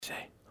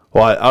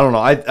Well, I don't know.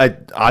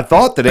 I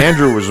thought that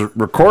Andrew was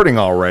recording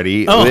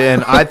already,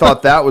 and I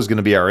thought that was going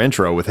to be our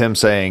intro with him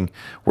saying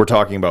we're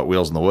talking about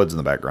Wheels in the Woods in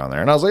the background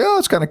there. And I was like, oh,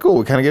 it's kind of cool.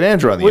 We kind of get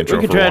Andrew on the intro.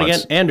 We can for try once.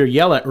 it again. Andrew,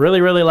 yell it really,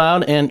 really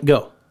loud and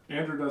go.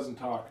 Andrew doesn't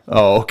talk.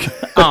 Oh, okay.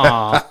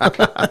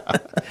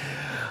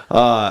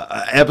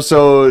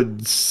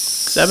 Episode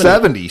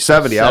 70.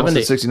 I almost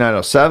said 69.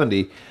 No,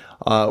 70.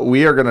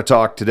 We are going to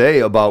talk today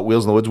about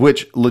Wheels in the Woods,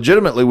 which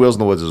legitimately Wheels in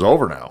the Woods is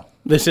over now.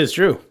 This is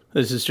true.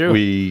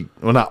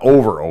 Well, not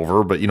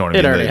over, but you know what I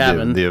mean. It already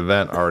happened. The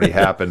event already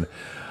happened.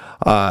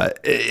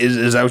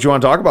 Is that what you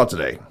want to talk about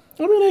today?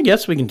 I mean, I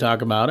guess we can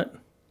talk about it.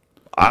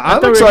 I'm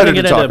excited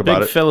to talk about it. Get into a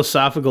big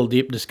philosophical,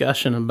 deep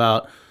discussion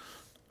about,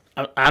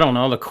 I don't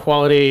know, the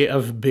quality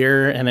of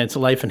beer and its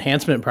life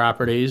enhancement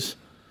properties.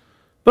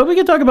 But we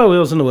can talk about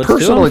Wheels in the Woods too.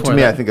 Personally, to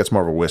me, I think that's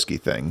more of a whiskey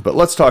thing. But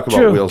let's talk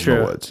about Wheels in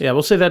the Woods. Yeah,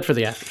 we'll save that for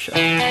the after show.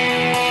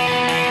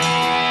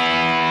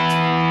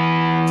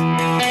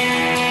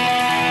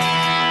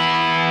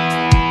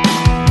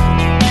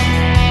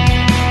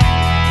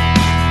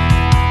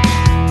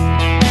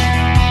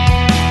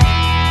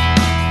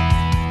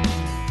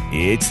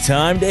 It's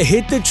time to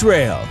hit the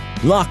trail,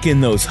 lock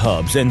in those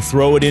hubs, and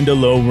throw it into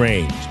low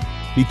range.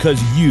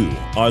 Because you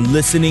are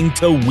listening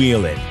to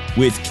Wheelin'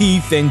 with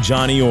Keith and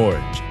Johnny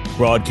Orange,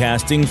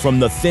 broadcasting from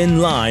the Thin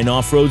Line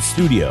Off-Road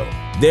Studio.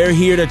 They're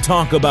here to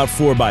talk about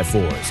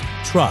 4x4s,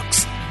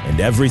 trucks, and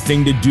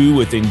everything to do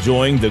with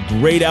enjoying the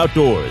great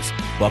outdoors.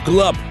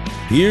 Buckle up.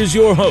 Here's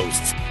your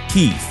hosts,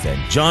 Keith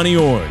and Johnny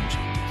Orange.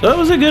 So it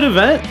was a good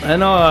event. I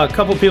know a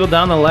couple people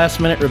down the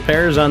last-minute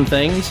repairs on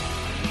things.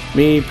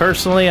 Me,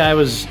 personally, I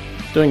was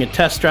doing a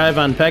test drive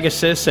on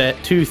Pegasus at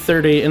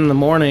 2:30 in the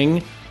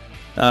morning,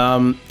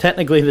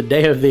 technically the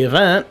day of the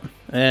event,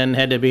 and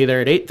had to be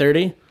there at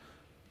 8:30.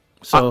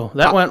 So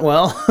that went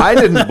well. I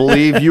didn't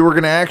believe you were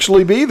going to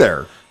actually be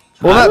there.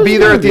 Well, not be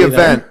there at the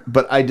event,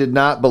 but I did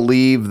not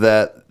believe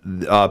that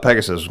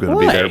Pegasus was going to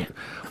be there.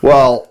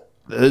 Well,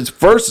 it's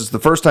the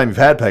first time you've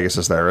had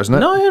Pegasus there, isn't it?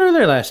 No, I had her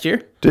there last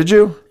year. Did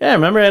you? Yeah,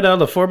 remember I had all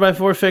the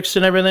 4x4 fixed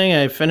and everything.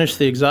 I finished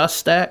the exhaust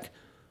stack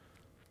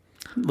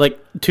like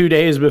 2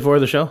 days before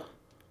the show.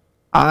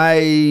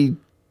 I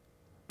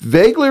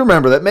vaguely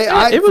remember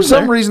that. For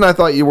some reason, I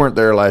thought you weren't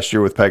there last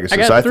year with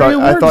Pegasus. I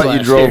thought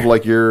you drove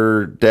like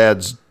your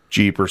dad's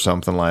Jeep or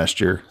something last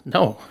year.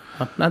 No,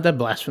 not that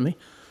blasphemy.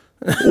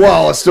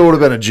 Well, it still would have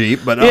been a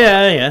Jeep, but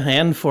yeah,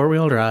 and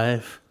 4-wheel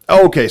drive.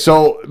 Okay,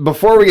 so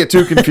before we get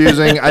too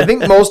confusing, I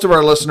think most of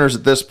our listeners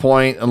at this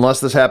point, unless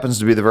this happens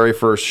to be the very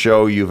first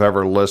show you've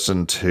ever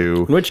listened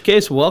to, in which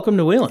case, welcome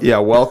to Wheelin'. Yeah,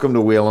 welcome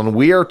to Wheelin'.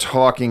 We are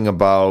talking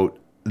about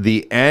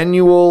the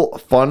annual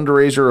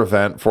fundraiser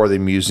event for the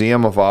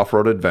Museum of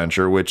Off-Road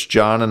Adventure, which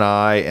John and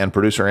I and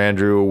producer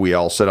Andrew, we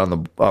all sit on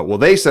the,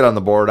 they sit on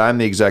the board. I'm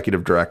the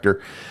executive director.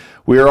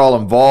 We are all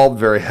involved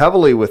very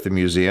heavily with the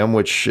museum,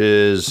 which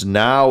is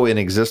now in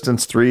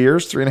existence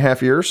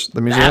 3.5 years,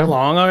 the museum. That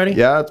long already?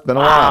 Yeah, it's been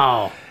a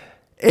while.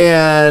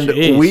 And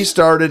we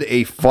started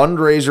a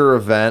fundraiser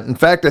event. In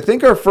fact, I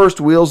think our first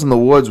Wheels in the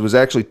Woods was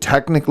actually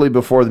technically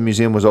before the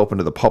museum was open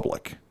to the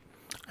public.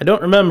 I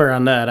don't remember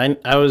on that.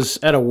 I was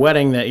at a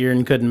wedding that year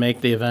and couldn't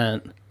make the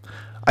event.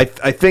 I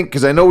think,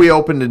 because I know we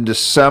opened in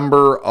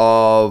December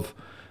of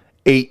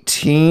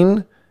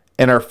 18,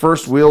 and our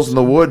first Wheels in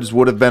the Woods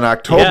would have been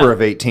October of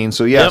 18.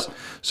 So, yes. Yep.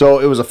 So,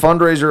 it was a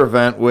fundraiser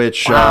event,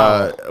 which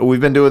we've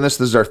been doing this.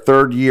 This is our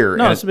third year.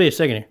 No, this will be a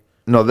second year.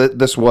 No,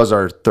 this was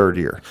our third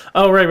year.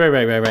 Oh, right.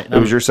 It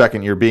was your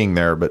second year being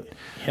there, but...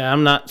 Yeah,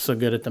 I'm not so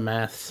good at the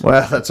maths.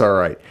 Well, that's all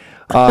right.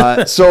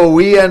 So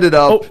we ended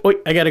up... Oh,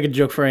 wait, I got a good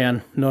joke for you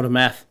on note of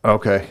math.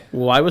 Okay.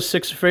 Why was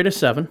 6 afraid of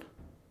 7?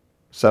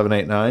 7,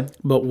 8, 9?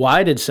 But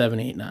why did 7,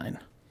 8, 9?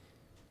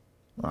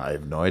 I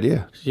have no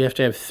idea. You have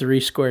to have 3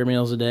 square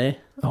meals a day.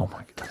 Oh, my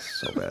God.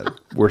 That's so bad.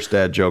 Worst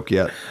dad joke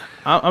yet.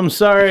 I'm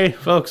sorry,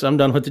 folks. I'm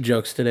done with the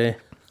jokes today.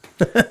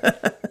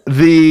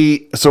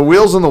 So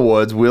Wheels in the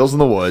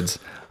Woods.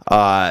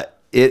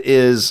 It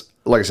is,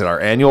 like I said, our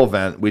annual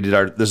event.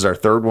 This is our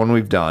third one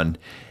we've done.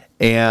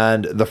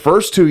 And the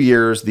first 2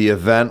 years, the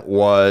event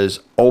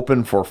was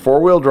open for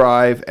 4-wheel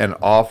drive and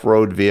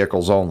off-road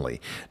vehicles only.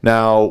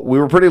 Now, we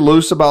were pretty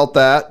loose about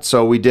that,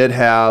 so we did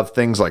have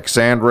things like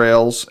sand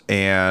rails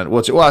and,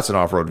 that's an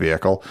off-road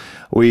vehicle.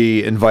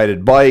 We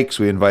invited bikes,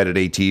 we invited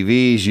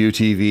ATVs,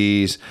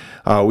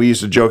 UTVs. We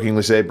used to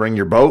jokingly say, bring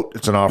your boat.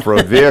 It's an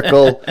off-road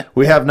vehicle.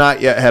 We have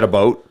not yet had a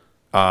boat.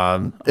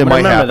 It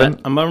might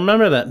happen. I'm going to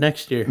remember that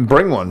next year.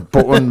 Bring one.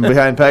 Put one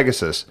behind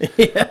Pegasus.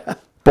 Yeah.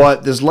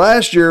 But this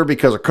last year,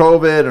 because of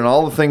COVID and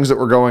all the things that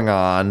were going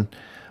on,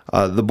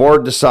 the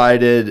board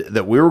decided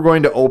that we were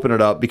going to open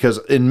it up because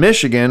in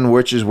Michigan,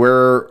 which is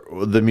where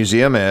the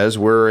museum is,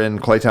 we're in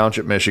Clay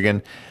Township,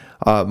 Michigan,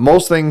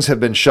 most things have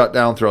been shut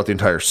down throughout the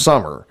entire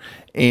summer.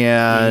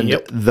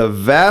 And the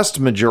vast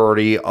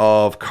majority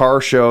of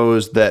car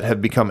shows that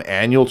have become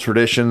annual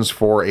traditions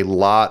for a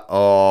lot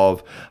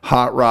of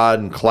hot rod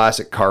and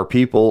classic car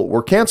people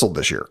were canceled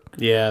this year.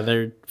 Yeah,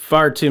 there are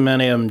far too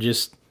many of them,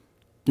 just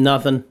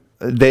nothing.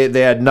 They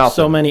had nothing.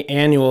 So many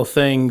annual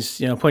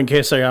things, Point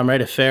Case, I'm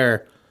right at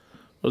fair.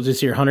 was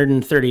this year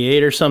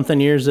 138 or something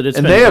years that it's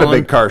And been they had a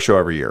going. big car show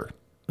every year.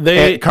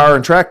 They Car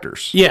and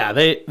tractors. Yeah,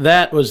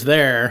 that was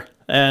there,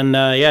 and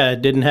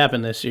it didn't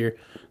happen this year.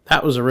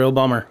 That was a real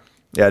bummer.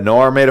 Yeah, no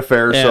Armada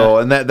Fair. Yeah. So,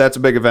 and that's a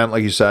big event,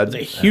 like you said. It's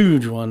a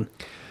huge one,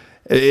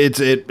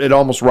 It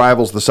almost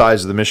rivals the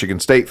size of the Michigan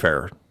State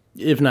Fair.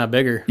 if not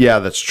bigger. Yeah,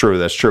 that's true.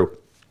 That's true.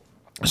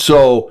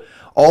 So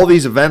all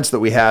these events that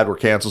we had were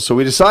canceled. So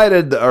we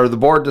decided, or the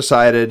board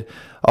decided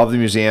of the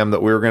museum,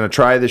 that we were going to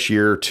try this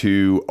year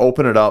to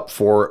open it up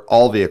for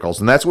all vehicles.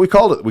 And that's what we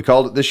called it. We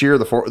called it this year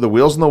the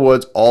Wheels in the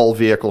Woods All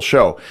Vehicle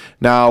Show.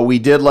 Now, we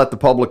did let the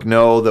public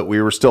know that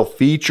we were still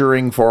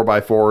featuring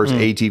 4x4s,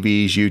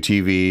 ATVs,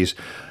 UTVs.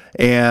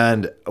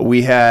 And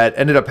we had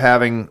ended up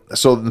having,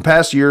 so in the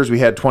past years, we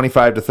had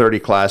 25 to 30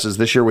 classes.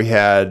 This year we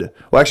had,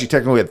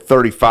 technically we had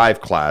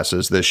 35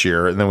 classes this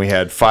year. And then we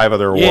had 5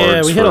 other awards.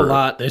 Yeah, we hit a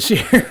lot this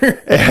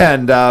year.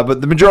 And,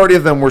 but the majority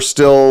of them were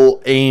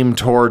still aimed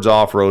towards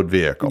off-road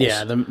vehicles.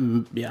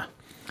 Yeah.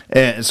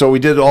 And so we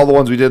did all the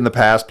ones we did in the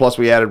past. Plus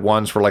we added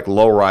ones for like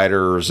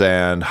lowriders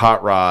and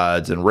hot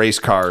rods and race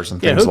cars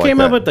and things like that. Who came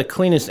up with the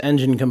cleanest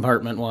engine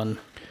compartment one?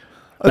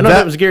 I know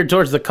that was geared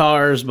towards the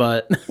cars,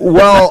 but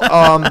well,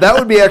 that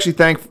would be actually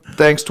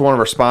thanks to one of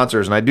our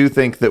sponsors, and I do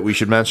think that we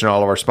should mention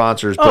all of our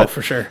sponsors. Oh,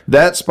 for sure.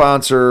 That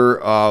sponsor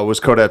was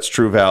Codette's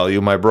True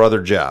Value, my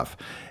brother Jeff,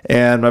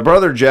 and my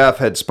brother Jeff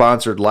had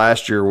sponsored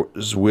last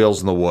year's Wheels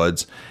in the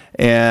Woods,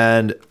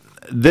 and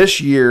this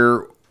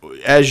year,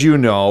 as you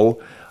know,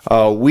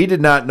 we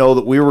did not know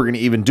that we were going to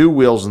even do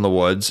Wheels in the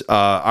Woods.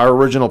 Our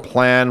original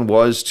plan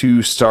was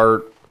to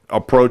start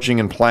approaching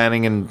and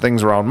planning and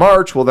things around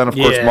March. Well, then, of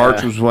course,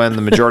 March was when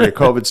the majority of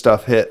COVID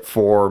stuff hit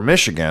for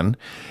Michigan.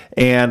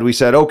 And we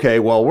said, okay,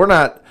 well, we're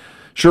not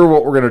sure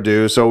what we're going to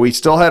do. So we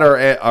still had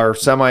our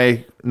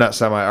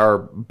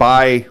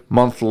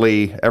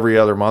bi-monthly, every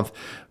other month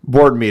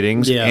board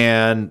meetings. Yeah.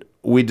 And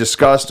we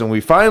discussed, and we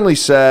finally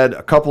said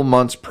a couple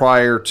months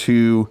prior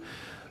to,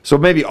 so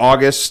maybe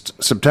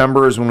August,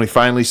 September is when we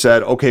finally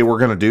said, okay, we're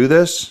going to do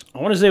this. I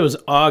want to say it was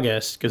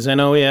August, because I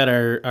know we had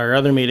our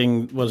other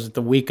meeting was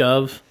the week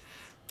of.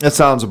 That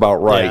sounds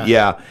about right,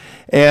 yeah.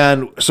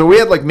 And so we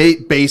had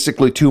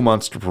basically 2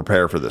 months to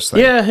prepare for this thing.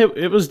 Yeah,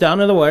 it was down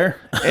to the wire.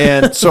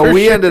 And so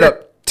we ended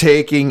up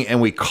taking,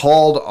 and we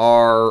called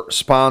our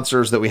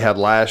sponsors that we had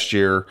last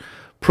year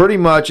pretty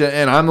much,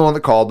 and I'm the one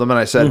that called them, and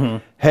I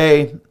said,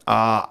 hey,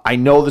 I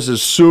know this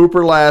is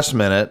super last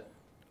minute.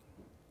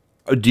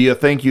 Do you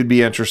think you'd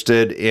be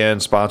interested in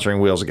sponsoring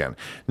Wheels again?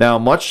 Now,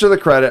 much to the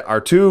credit, our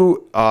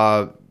two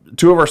of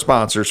our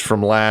sponsors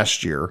from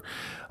last year,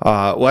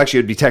 actually,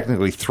 it'd be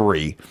technically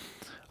 3.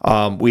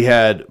 We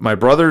had my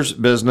brother's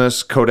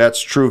business,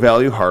 Codette's True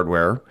Value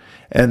Hardware,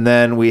 and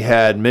then we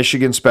had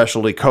Michigan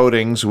Specialty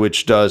Coatings,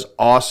 which does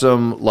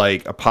awesome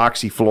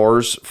epoxy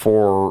floors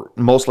for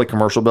mostly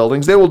commercial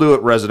buildings. They will do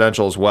it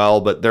residential as well,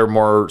 but they're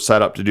more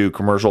set up to do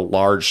commercial,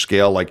 large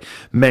scale,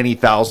 many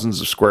thousands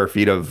of square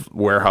feet of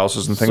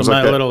warehouses and things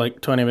like that. My little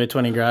 20 by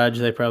 20 garage,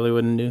 they probably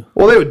wouldn't do.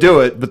 Well, they would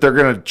do it, but they're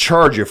going to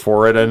charge you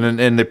for it,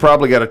 and they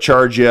probably got to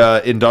charge you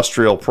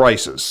industrial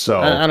prices. So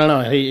I don't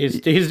know.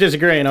 He's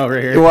disagreeing over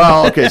here.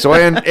 Well, okay. So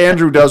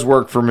Andrew does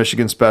work for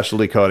Michigan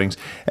Specialty Coatings,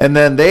 and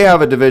then they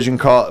have a division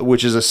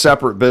which is a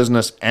separate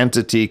business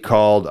entity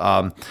called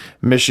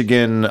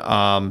Michigan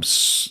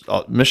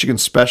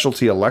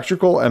Specialty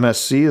Electrical,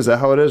 MSC. Is that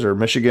how it is, or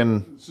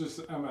Michigan? It's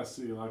just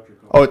MSC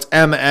Electrical. Oh, it's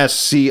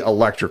MSC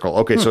Electrical.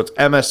 Okay, so it's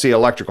MSC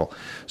Electrical.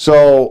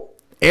 So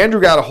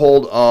Andrew got a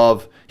hold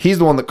of. He's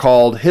the one that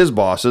called his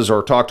bosses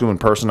or talked to him in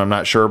person. I'm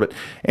not sure, but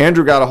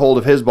Andrew got a hold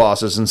of his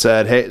bosses and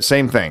said, "Hey,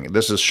 same thing.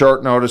 This is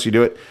short notice. You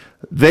do it."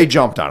 They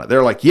jumped on it.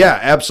 They're like, "Yeah,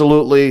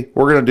 absolutely.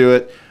 We're going to do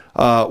it.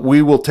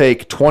 We will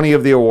take 20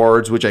 of the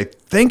awards," which I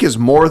think is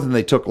more than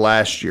they took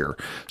last year.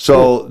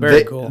 So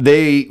cool.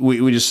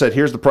 We just said,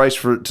 "Here's the price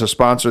to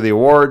sponsor the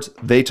awards."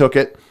 They took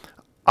it.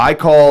 I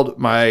called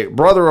my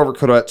brother over at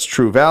Codette's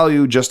True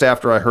Value just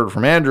after I heard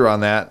from Andrew on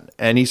that,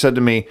 and he said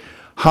to me,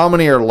 "How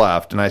many are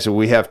left?" And I said,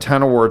 "We have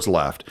 10 awards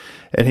left."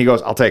 And he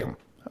goes, "I'll take them."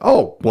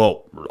 "Oh,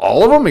 well,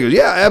 all of them?" He goes,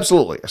 "Yeah,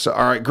 absolutely." I said,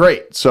 "All right,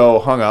 great." So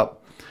hung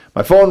up.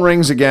 My phone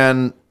rings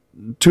again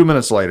 2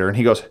 minutes later, and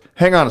he goes,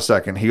 "Hang on a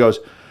second." He goes,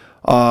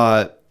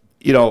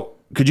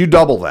 "Could you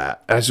double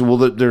that?" And I said, "Well,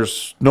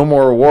 there's no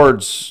more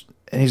awards."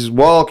 And he says,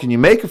 "Well, can you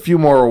make a few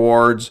more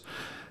awards?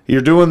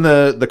 You're doing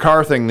the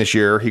car thing this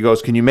year." He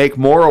goes, "Can you make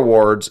more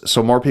awards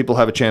so more people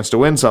have a chance to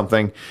win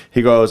something?"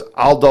 He goes,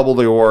 "I'll double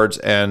the awards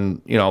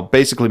and,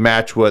 basically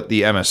match what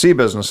the MSC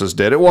businesses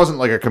did." It wasn't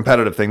like a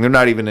competitive thing. They're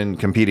not even in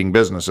competing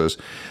businesses.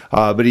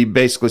 But he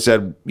basically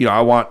said,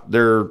 "I want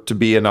there to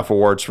be enough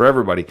awards for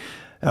everybody."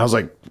 And I was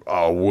like,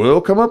 "Oh, we'll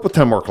come up with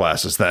 10 more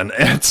classes then."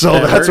 And so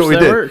that's what we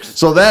did. Works.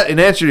 So that, in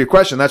answer to your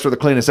question, that's where the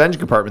cleanest engine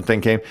compartment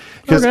thing came.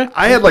 Because Okay.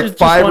 I had Just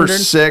 5 or wondered.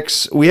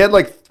 6. We had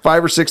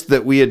 5 or 6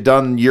 that we had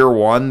done year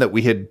one that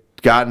we had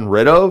gotten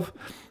rid of.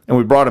 And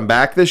we brought them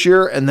back this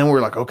year. And then we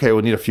were like, okay,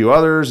 we need a few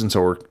others. And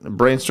so we're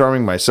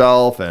brainstorming,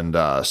 myself and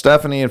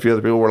Stephanie and a few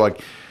other people were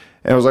like,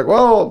 and I was like,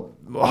 well,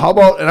 how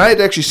about, and I had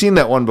actually seen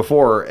that one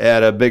before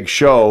at a big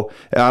show.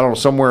 I don't know,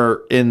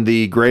 somewhere in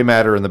the gray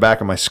matter in the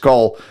back of my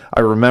skull,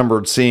 I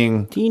remembered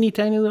seeing. Teeny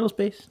tiny little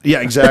space.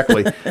 Yeah,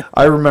 exactly.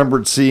 I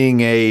remembered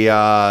seeing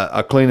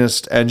a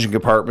cleanest engine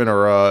compartment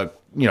or a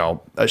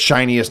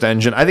shiniest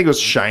engine. I think it was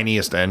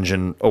shiniest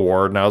engine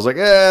award, and I was like,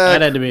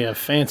 That had to be a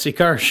fancy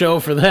car show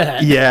for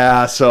that.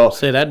 yeah. So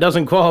Say that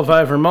doesn't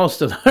qualify for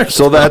most of our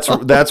So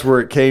that's where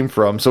it came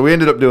from. So we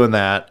ended up doing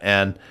that,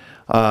 and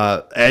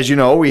as you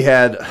know, we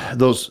had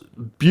those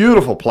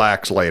beautiful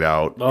plaques laid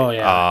out. Oh,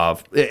 yeah.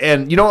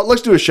 And you know what?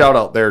 Let's do a shout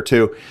out there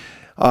too.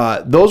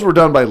 Those were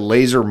done by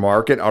Laser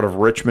Market out of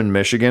Richmond,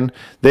 Michigan.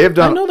 They have I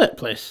done. know that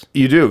place.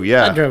 You do, I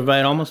yeah. drove by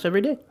it almost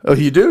every day. Oh,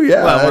 you do,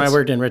 yeah. Well, when I that's-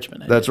 worked in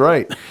Richmond. I That's did.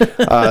 right.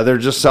 They're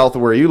just south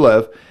of where you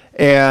live.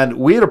 And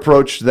we had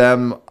approached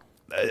them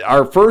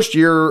our first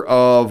year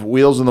of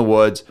Wheels in the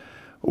Woods.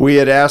 We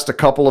had asked a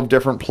couple of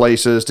different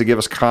places to give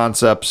us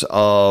concepts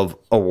of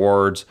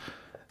awards.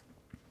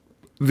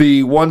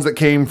 The ones that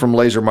came from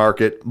Laser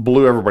Market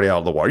blew everybody out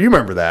of the water. You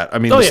remember that? I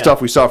mean, Oh, the yeah.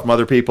 stuff we saw from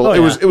other people. Oh, it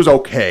yeah. was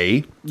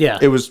okay. Yeah.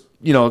 It was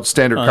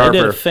standard Oh, car they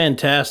did a fare.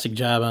 fantastic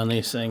job on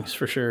these things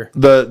for sure.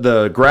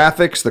 The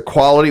graphics, the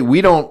quality,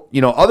 we don't,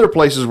 other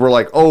places were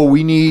like, oh,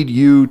 we need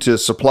you to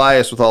supply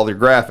us with all your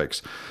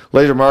graphics.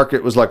 Laser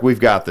Market was like,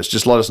 we've got this.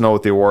 Just let us know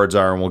what the awards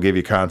are and we'll give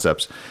you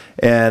concepts.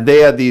 And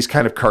they had these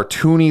kind of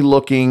cartoony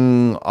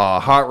looking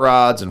hot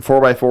rods and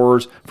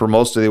 4x4s for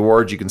most of the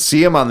awards. You can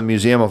see them on the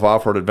Museum of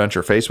Off-Road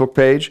Adventure Facebook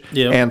page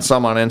Yep. and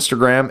some on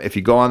Instagram. If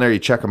you go on there, you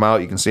check them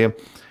out, you can see them.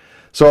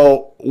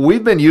 So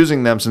we've been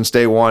using them since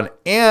day one.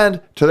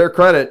 And to their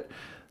credit,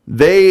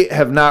 they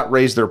have not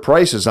raised their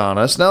prices on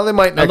us. Now they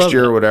might next love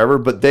year that. or whatever,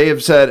 but they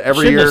have said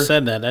every Shouldn't year. have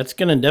said that. That's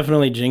going to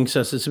definitely jinx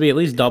us. This will be at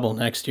least double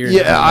next year.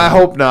 Yeah, I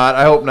hope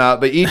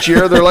not. But each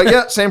year they're like,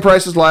 yeah, same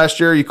price as last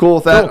year. You cool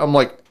with that? Cool. I'm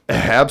like,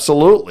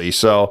 absolutely.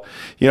 So,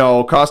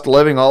 cost of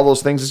living, all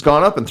those things has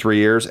gone up in 3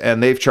 years,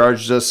 and they've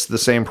charged us the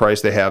same price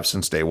they have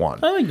since day one.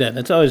 I like that.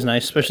 That's always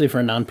nice, especially for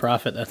a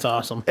nonprofit. That's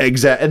awesome.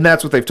 Exactly, and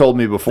that's what they've told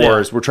me before Yeah.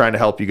 is we're trying to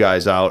help you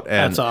guys out.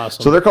 And That's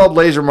awesome. So they're called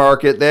Laser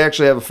Market. They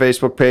actually have a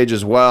Facebook page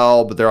as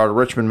well, but they're out of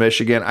Richmond,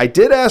 Michigan. I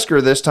did ask her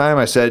this time.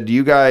 I said, "Do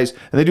you guys?"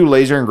 And they do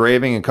laser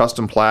engraving and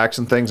custom plaques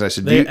and things. I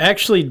said, "Do They you?"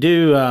 actually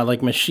do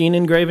like machine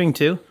engraving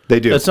too. They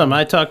do. That's something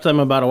I talked to them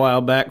about a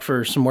while back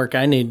for some work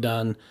I need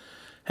done.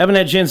 Haven't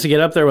had a chance to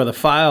get up there with a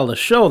file to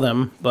show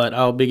them, but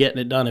I'll be getting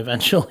it done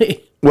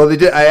eventually. Well, they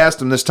did. I asked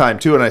them this time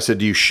too, and I said,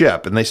 "Do you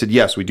ship?" And they said,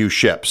 "Yes, we do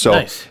ship." So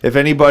Nice. if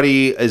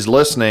anybody is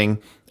listening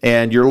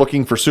and you're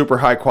looking for super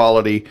high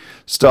quality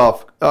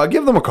stuff,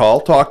 give them a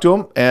call, talk to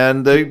them,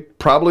 and they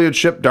probably would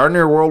ship darn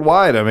near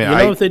worldwide. I mean, You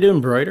know if they do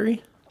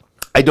embroidery?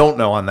 I don't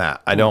know on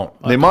that. I don't.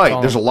 They have to might.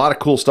 call There's a them. lot of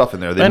cool stuff in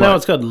there. They I know might.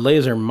 it's called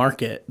Laser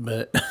Market,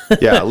 but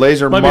Yeah,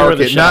 Laser Might be worth a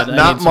Market, shot. I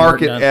not need some work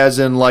market done. as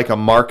in like a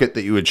market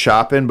that you would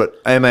shop in, but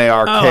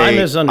M-A-R-K-I-T. oh, I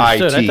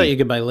misunderstood. I thought you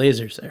could buy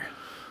lasers there.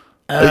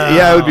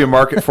 Yeah, it would be a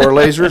market for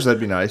lasers. That'd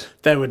be nice.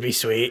 That would be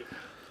sweet.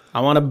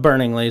 I want a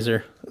burning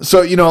laser.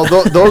 So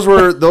those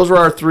were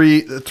our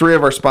three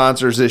of our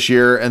sponsors this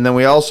year, and then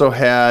we also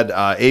had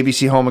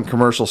ABC Home and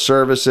Commercial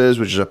Services,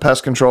 which is a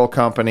pest control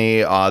company.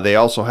 They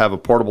also have a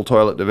portable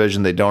toilet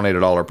division. They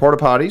donated all our porta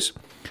potties,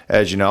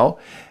 as you know,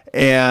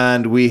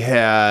 and we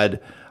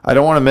had. I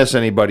don't want to miss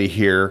anybody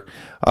here.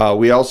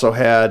 We also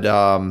had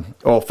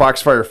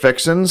Foxfire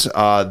Fixins.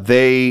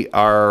 They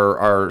are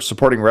our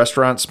supporting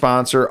restaurant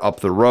sponsor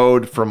up the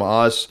road from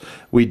us.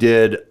 We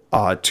did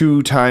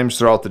 2 times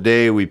throughout the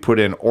day. We put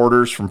in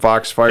orders from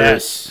Foxfire.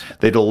 Yes.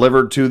 They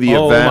delivered to the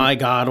Oh event. my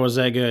God, was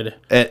that good?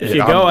 And- If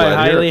you I'm go, I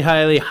glad to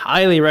hear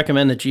highly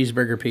recommend the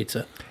cheeseburger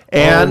pizza.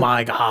 And- oh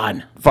my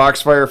God.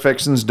 Foxfire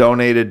Fixins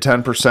donated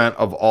 10%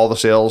 of all the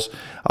sales,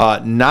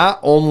 not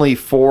only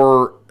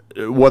for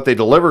what they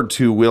delivered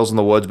to Wheels in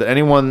the Woods, but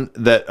anyone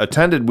that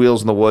attended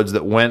Wheels in the Woods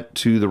that went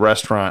to the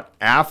restaurant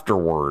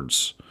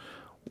afterwards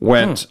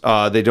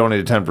they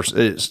donated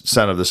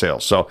 10% of the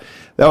sales. So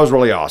that was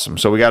really awesome.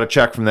 So we got a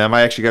check from them.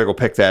 I actually got to go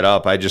pick that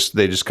up. They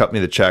just cut me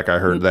the check. I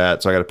heard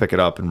that. So I got to pick it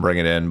up and bring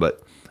it in,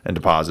 and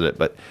deposit it.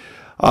 But,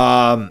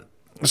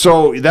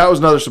 so that was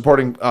another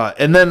supporting,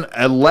 and then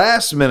a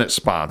last minute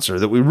sponsor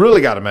that we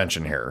really got to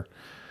mention here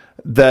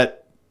that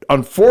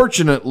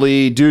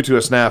unfortunately, due to a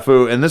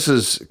snafu, and this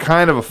is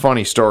kind of a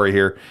funny story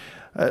here,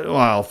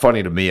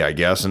 funny to me, I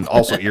guess, and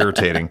also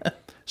irritating,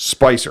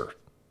 Spicer.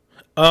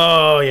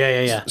 Oh,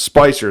 yeah.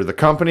 Spicer, the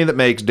company that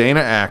makes Dana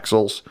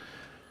axles,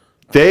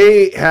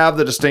 they have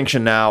the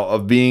distinction now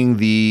of being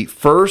the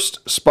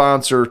first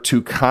sponsor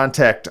to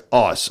contact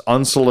us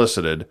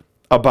unsolicited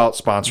about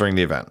sponsoring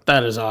the event.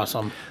 That is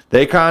awesome.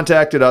 They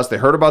contacted us. They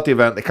heard about the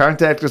event. They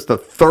contacted us the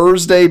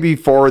Thursday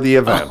before the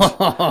event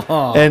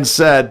and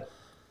sent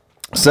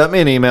me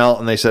an email,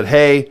 and they said,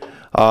 hey,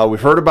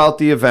 we've heard about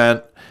the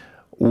event.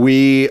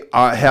 We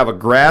have a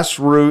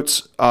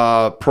grassroots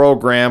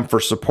program for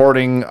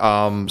supporting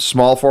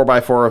small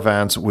 4x4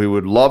 events. We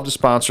would love to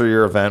sponsor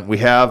your event. We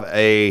have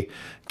a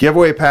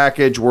giveaway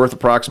package worth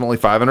approximately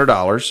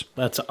 $500.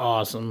 That's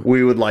awesome.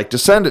 We would like to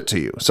send it to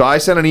you. So I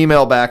sent an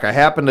email back. I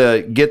happened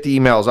to get the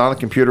emails on the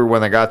computer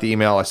when I got the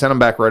email. I sent them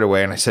back right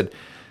away, and I said,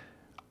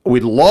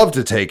 we'd love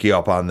to take you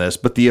up on this,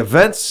 but the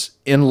event's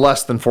in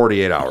less than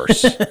 48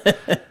 hours.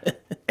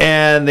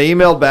 And they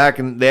emailed back,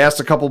 and they asked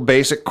a couple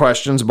basic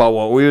questions about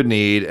what we would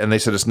need, and they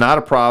said, it's not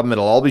a problem.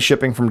 It'll all be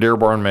shipping from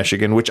Dearborn,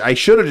 Michigan, which I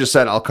should have just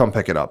said, I'll come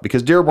pick it up,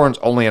 because Dearborn's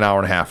only an hour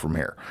and a half from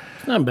here.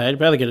 Not bad. You'd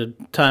probably get a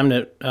timed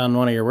it on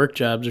one of your work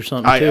jobs or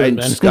something, too. I and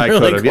could been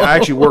really have. Yeah, I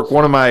actually close.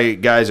 one of my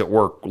guys at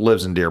work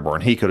lives in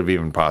Dearborn. He could have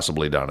even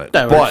possibly done it.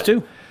 That works,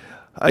 too.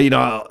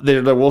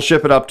 We'll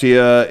ship it up to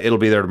you. It'll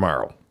be there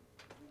tomorrow.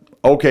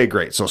 Okay,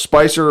 great. So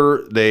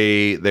Spicer,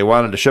 they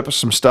wanted to ship us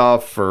some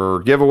stuff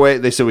for giveaway.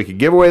 They said we could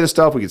give away the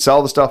stuff, we could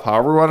sell the stuff,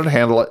 however we wanted to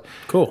handle it.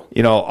 Cool.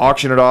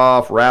 Auction it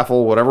off,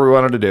 raffle, whatever we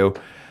wanted to do.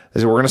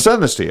 They said, we're going to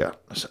send this to you.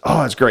 I said,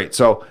 oh, that's great.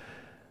 So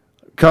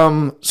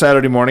come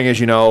Saturday morning,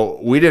 as you know,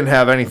 we didn't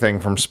have anything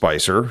from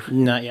Spicer.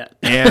 Not yet.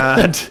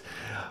 And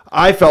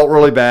I felt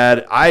really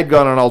bad. I'd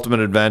gone on Ultimate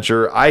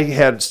Adventure.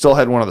 I still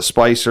had one of the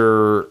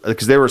Spicer,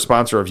 because they were a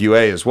sponsor of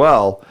UA as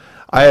well.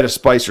 I had a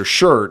Spicer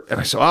shirt, and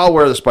I said, I'll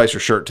wear the Spicer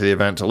shirt to the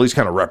event to at least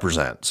kind of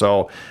represent.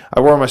 So I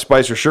wore my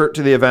Spicer shirt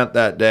to the event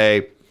that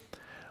day.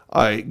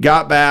 I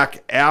got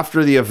back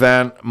after the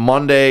event,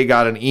 Monday,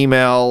 got an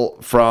email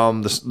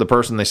from the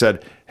person. They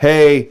said,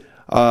 hey,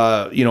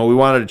 we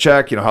wanted to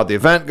check, how'd the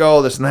event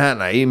go, this and that.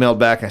 And I emailed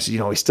back, and I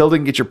said, we still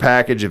didn't get your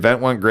package.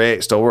 Event went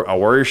great. I'll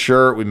wear your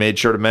shirt. We made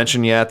sure to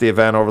mention you at the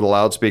event over the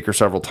loudspeaker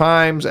several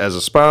times as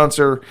a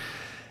sponsor.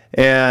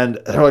 And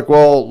they're like,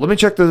 well, let me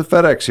check the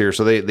FedEx here.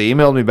 So they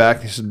emailed me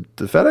back. They said,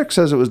 the FedEx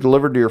says it was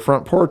delivered to your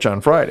front porch on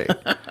Friday.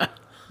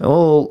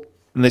 And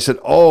they said,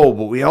 oh,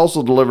 but we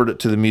also delivered it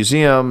to the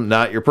museum,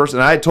 not your person.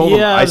 And I told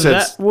them, I said,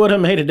 that would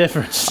have made a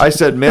difference. I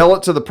said, mail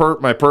it to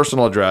my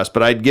personal address,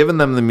 but I'd given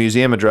them the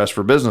museum address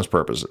for business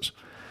purposes.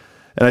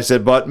 And I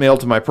said, but mail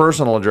to my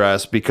personal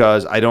address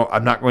because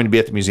I'm not going to be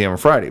at the museum on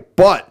Friday.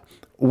 But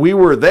we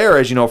were there,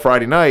 as you know,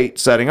 Friday night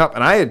setting up,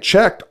 and I had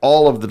checked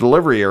all of the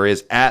delivery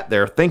areas at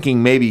there,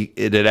 thinking maybe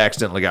it had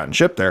accidentally gotten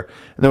shipped there,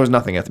 and there was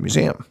nothing at the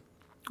museum.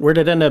 Where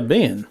did it end up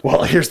being?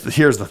 Well, here's the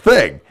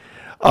thing.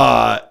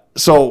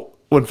 So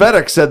when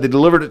FedEx said they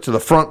delivered it to the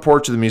front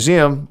porch of the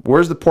museum,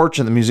 where's the porch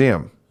in the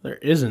museum? There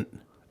isn't.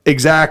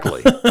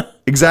 Exactly.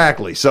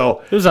 Exactly.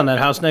 So it was on that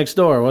house next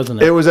door,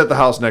 wasn't it? It was at the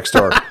house next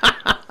door.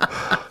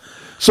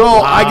 So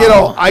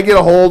wow. I get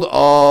a hold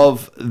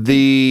of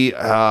the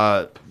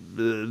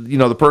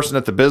the person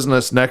at the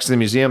business next to the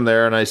museum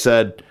there, and I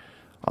said,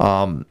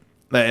 and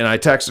I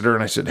texted her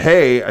and I said,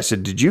 hey,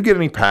 did you get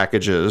any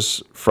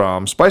packages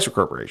from Spicer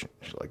Corporation?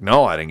 She's like,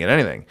 no, I didn't get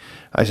anything.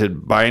 I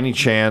said, by any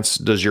chance,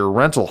 does your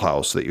rental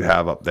house that you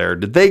have up there,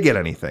 did they get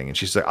anything? And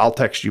she said, I'll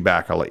text you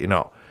back. I'll let you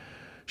know.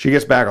 She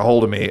gets back a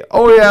hold of me.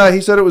 Oh yeah,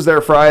 he said it was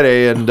there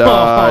Friday and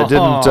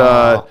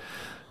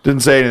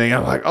didn't say anything.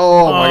 I'm like,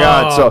 oh my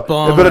God. So,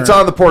 bummer. But it's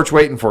on the porch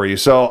waiting for you.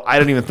 So I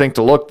didn't even think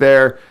to look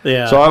there.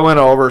 Yeah. So I went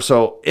over.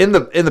 So in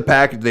the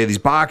package, they had these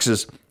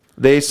boxes.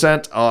 They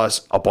sent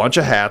us a bunch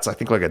of hats. I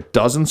think like a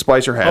dozen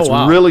Spicer hats. Oh,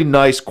 wow. Really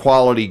nice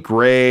quality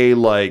gray,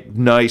 like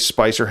nice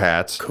Spicer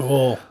hats.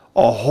 Cool.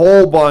 A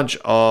whole bunch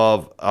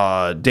of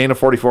Dana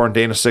 44 and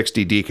Dana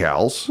 60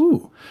 decals.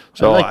 Ooh.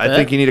 So I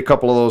think you need a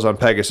couple of those on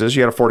Pegasus.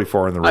 You got a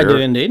 44 in the rear. I do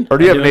indeed. Or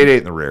do you have an 88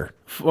 in the rear?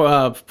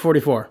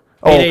 44.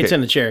 Oh, 88's okay.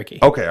 in the Cherokee.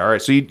 Okay, all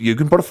right. So you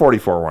can put a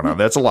 44 one on.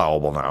 That's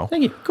allowable now.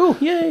 Thank you. Cool.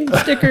 Yay.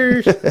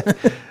 Stickers.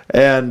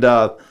 And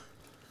a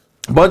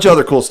bunch of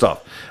other cool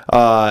stuff.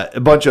 A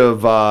bunch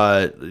of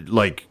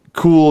like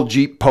cool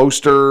Jeep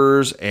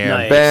posters and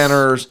Nice.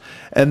 banners.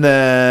 And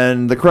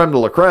then the creme de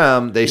la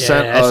creme, they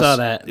sent us. I saw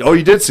that. Oh,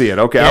 you did see it.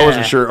 Okay, I Yeah.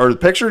 wasn't sure. Or the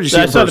picture? Did you see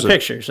it I in saw person? the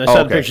pictures. I Oh, saw the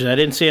okay. pictures. I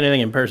didn't see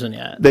anything in person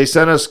yet. They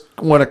sent us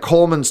one of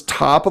Coleman's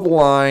top of the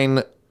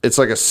line. It's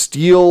like a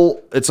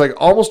steel. It's like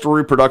almost a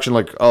reproduction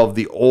like of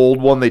the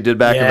old one they did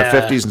back in the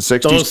 50s and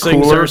 60s. Those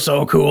things cooler. are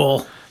so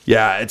cool.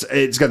 Yeah,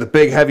 it's got the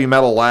big heavy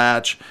metal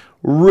latch.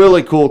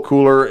 Really cool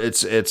cooler.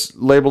 It's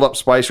labeled up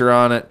Spicer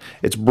on it.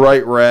 It's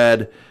bright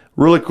red.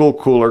 Really cool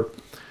cooler.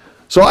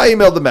 So I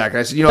emailed them back.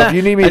 I said, if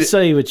you need me I to... saw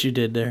you what you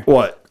did there.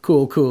 What?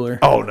 Cool cooler.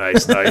 Oh,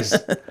 nice.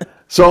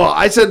 So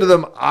I said to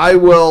them, I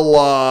will,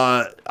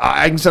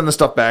 I can send the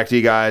stuff back to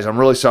you guys. I'm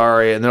really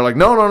sorry. And they're like,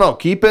 no,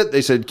 keep it.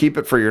 They said, keep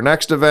it for your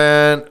next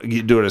event.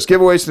 You do it as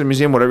giveaways to the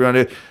museum, whatever you want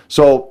to do.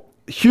 So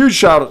huge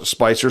shout out to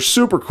Spicer.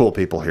 Super cool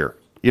people here.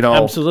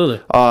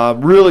 Absolutely.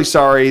 Really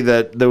sorry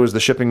that there was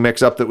the shipping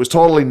mix up. That was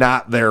totally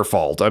not their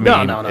fault. I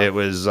mean, No. it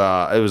was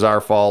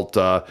our fault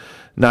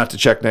not to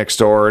check next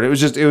door. And it was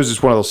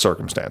just one of those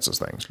circumstances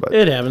things, but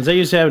It happens. That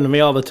used to happen to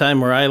me all the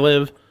time where I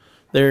live.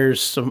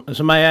 There's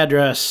my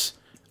address.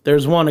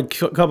 There's one a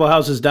couple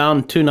houses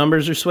down. 2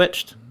 numbers are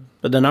switched,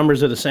 but the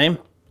numbers are the same.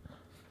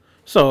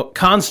 So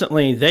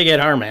constantly they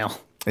get our mail,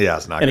 yeah,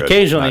 it's not and good.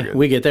 occasionally Not good.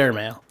 we get their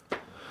mail.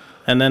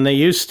 And then they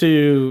used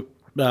to,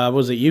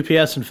 was it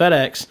UPS and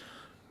FedEx,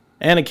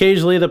 and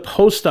occasionally the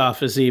post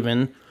office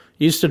even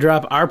used to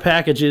drop our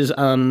packages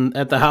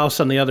at the house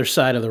on the other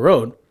side of the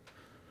road,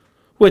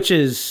 which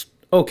is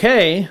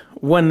okay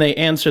when they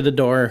answer the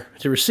door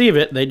to receive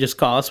it, they just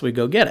call us. We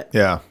go get it.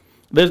 Yeah.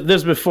 This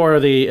is before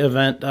the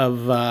event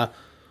of,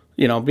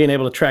 being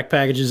able to track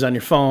packages on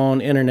your phone,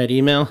 internet,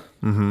 email.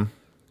 Mm-hmm.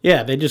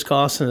 Yeah, they just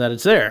call us and that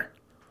it's there.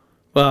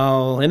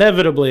 Well,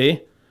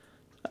 inevitably,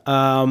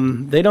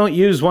 they don't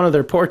use one of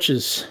their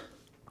porches.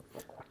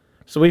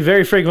 So we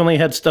very frequently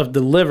had stuff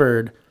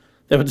delivered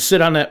that would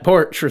sit on that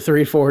porch for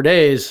 3-4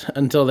 days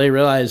until they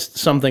realized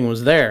something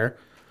was there.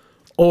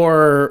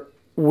 Or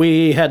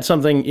we had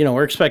something,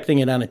 we're expecting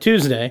it on a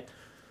Tuesday.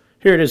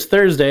 Here it is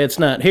Thursday, it's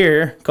not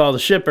here. Call the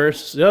shipper.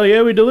 Oh,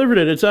 yeah, we delivered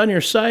it. It's on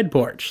your side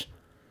porch.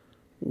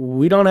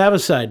 We don't have a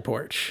side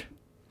porch.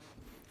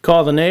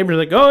 Call the neighbor,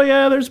 like, oh,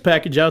 yeah, there's a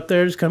package out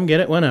there. Just come get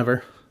it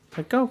whenever.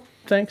 Like, oh,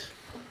 thanks.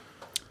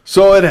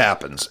 So it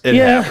happens. It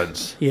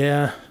happens.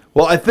 Yeah.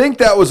 Well, I think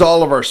that was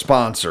all of our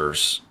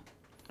sponsors.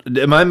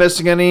 Am I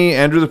missing any?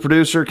 Andrew, the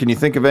producer, can you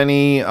think of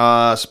any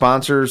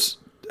sponsors?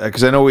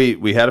 Because I know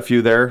we had a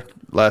few there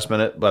last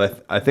minute,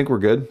 but I think we're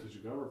good. Did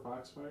you cover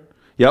Foxfire?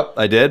 Yep,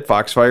 I did.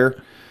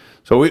 Foxfire.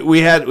 So we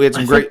had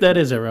some great. Think that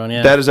is everyone,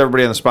 yeah. That is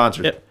everybody on the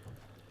sponsors. Yep.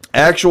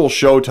 Actual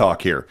show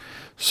talk here.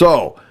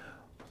 So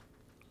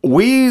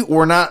we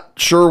were not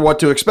sure what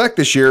to expect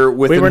this year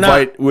with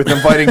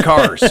inviting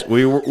cars.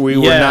 We were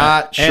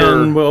not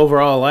sure. And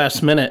overall,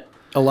 last minute,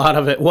 a lot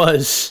of it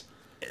was.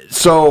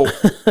 So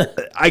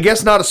I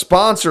guess not a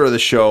sponsor of the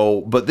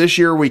show, but this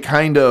year we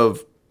kind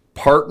of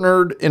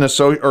partnered in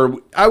association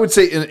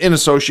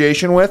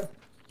with.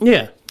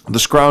 Yeah. The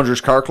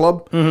Scroungers Car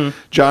Club. Mm-hmm.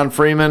 John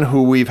Freeman,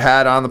 who we've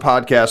had on the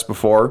podcast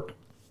before,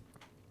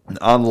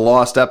 on the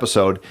Lost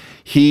episode,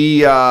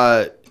 he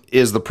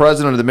is the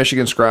president of the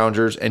Michigan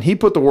Scroungers, and he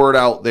put the word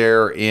out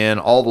there in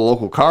all the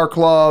local car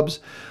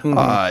clubs.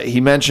 Mm-hmm. He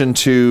mentioned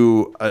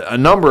to a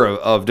number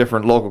of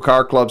different local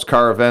car clubs,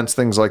 car events,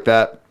 things like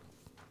that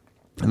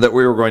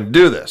we were going to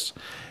do this.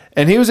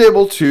 And he was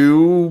able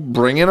to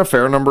bring in a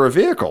fair number of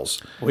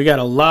vehicles. We got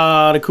a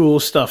lot of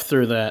cool stuff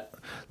through that.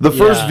 The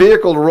first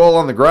vehicle to roll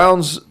on the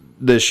grounds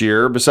this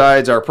year,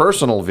 besides our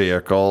personal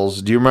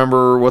vehicles, do you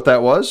remember what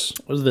that was?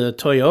 It was the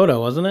Toyota,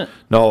 wasn't it?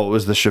 No, it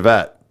was the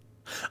Chevette.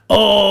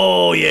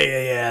 Oh,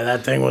 yeah.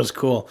 That thing was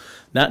cool.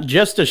 Not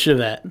just a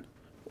Chevette.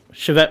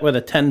 Chevette with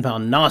a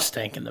 10-pound NOS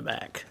tank in the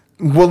back.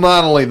 Well,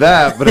 not only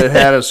that, but it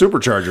had a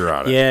supercharger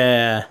on it.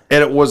 Yeah.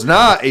 And it was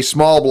not a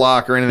small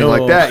block or anything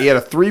like that. He had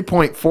a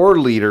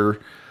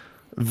 3.4-liter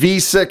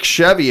V6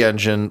 Chevy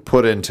engine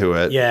put into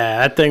it. Yeah,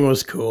 that thing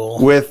was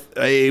cool. With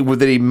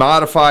that he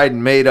modified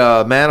and made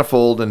a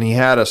manifold, and he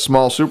had a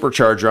small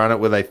supercharger on it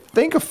with, I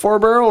think, a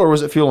 4-barrel, or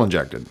was it fuel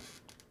injected?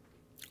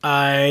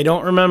 I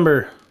don't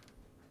remember.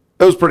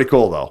 It was pretty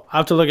cool, though. I'll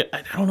have to look at.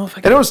 I don't know if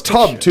I can. And it was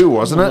tubbed too,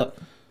 wasn't it?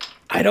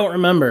 I don't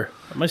remember.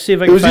 Let me see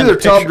if I can. It was either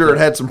tubbed or it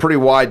had some pretty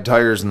wide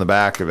tires in the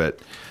back of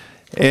it.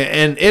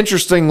 And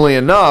interestingly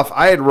enough,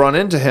 I had run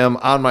into him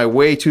on my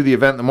way to the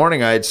event in the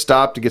morning. I had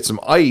stopped to get some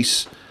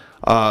ice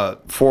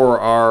for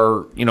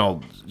our,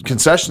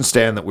 concession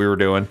stand that we were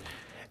doing.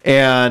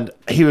 And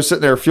he was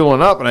sitting there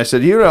fueling up, and I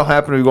said, "You don't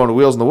happen to be going to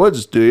Wheels in the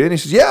Woods, do you?" And he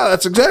says, "Yeah,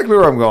 that's exactly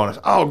where I'm going." I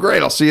said, "Oh,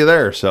 great, I'll see you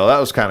there." So that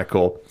was kind of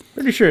cool.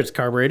 Pretty sure it's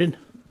carbureted.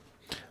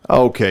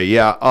 Okay,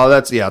 yeah. Oh,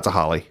 it's a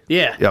Holly.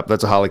 Yeah. Yep,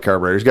 that's a Holly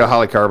carburetor. He's got a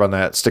Holly carb on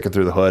that sticking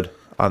through the hood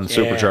on the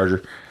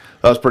supercharger.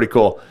 That was pretty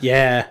cool.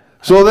 Yeah.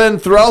 So then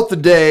throughout the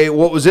day,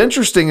 what was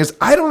interesting is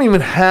I don't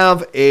even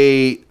have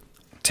a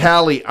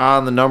tally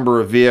on the number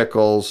of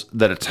vehicles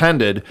that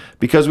attended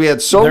because we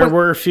had There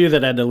were a few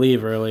that had to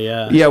leave early,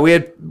 yeah. Yeah, we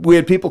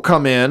had people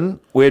come in,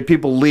 we had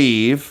people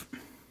leave,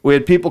 we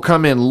had people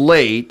come in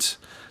late.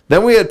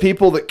 Then we had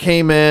people that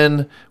came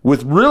in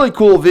with really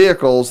cool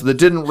vehicles that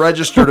didn't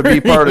register to be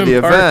part of the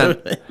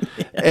event.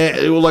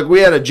 And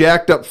we had a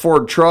jacked up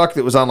Ford truck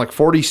that was on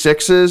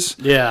 46s.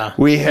 Yeah.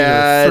 We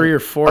had 3 or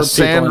 4 a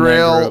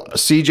Sandrail, a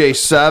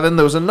CJ7.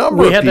 There was a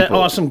number of people. We had that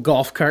awesome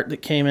golf cart that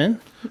came in.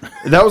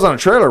 That was on a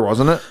trailer,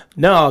 wasn't it?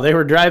 No, they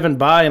were driving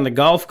by in the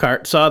golf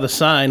cart, saw the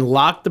sign,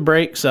 locked the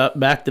brakes up,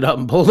 backed it up,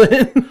 and pulled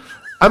in.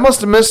 I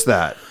must have missed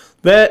that.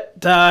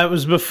 It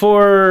was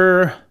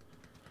before...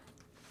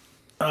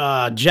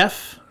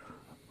 Jeff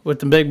with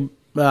the big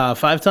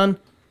 5-ton.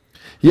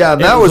 Yeah,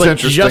 that was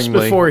interesting. Just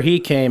before he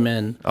came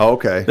in. Oh,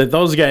 okay. That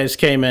those guys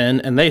came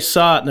in and they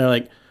saw it and they're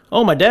like,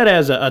 "Oh, my dad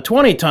has a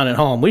 20-ton at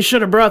home. We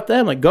should have brought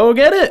them." Like, go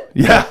get it.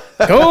 Yeah.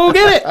 Go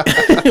get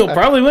it. You'll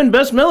probably win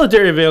best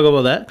military vehicle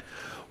with that.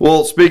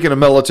 Well, speaking of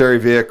military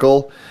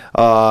vehicle,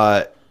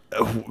 my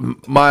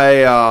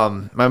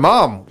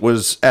mom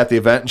was at the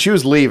event and she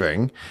was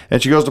leaving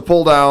and she goes to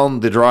pull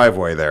down the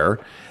driveway there,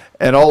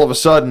 and all of a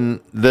sudden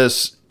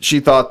she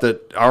thought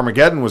that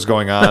Armageddon was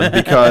going on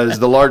because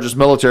the largest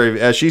military,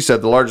 as she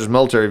said, the largest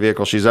military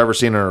vehicle she's ever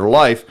seen in her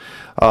life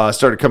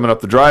started coming up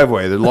the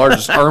driveway, the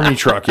largest Army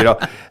truck,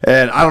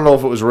 And I don't know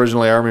if it was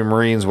originally Army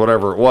Marines,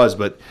 whatever it was,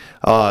 but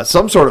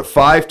some sort of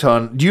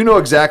 5-ton. Do you know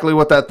exactly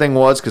what that thing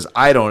was? Because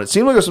I don't. It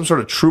seemed like it was some sort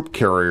of troop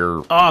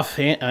carrier.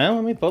 Offhand,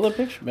 let me pull the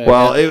picture back.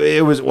 Well, up.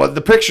 it was. Well,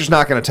 the picture's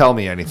not going to tell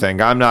me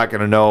anything. I'm not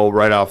going to know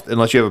right off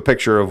unless you have a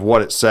picture of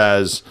what it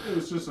says. It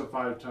was just a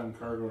 5-ton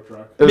cargo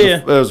truck.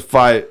 It was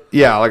like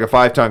a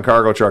 5-ton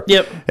cargo truck.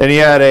 Yep. And he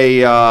had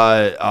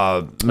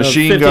a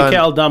machine 50 gun.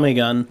 cal dummy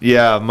gun.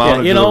 Yeah,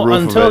 mounted to the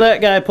roof until of it.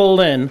 that guy pulled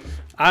in,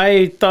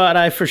 I thought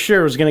I for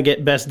sure was going to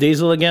get best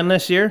diesel again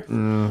this year.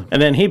 And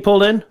then he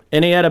pulled in,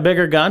 and he had a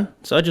bigger gun,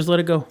 so I just let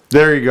it go.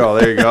 There you go.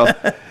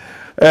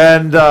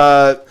 And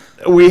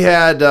we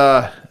had.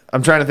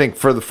 I'm trying to think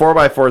for the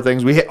 4x4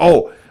 things. We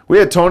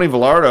had Tony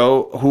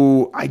Villardo,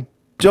 who I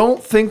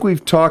don't think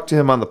we've talked to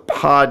him on the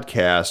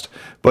podcast,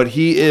 but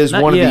he is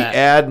Not one yet. of the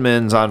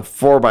admins on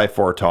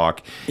 4x4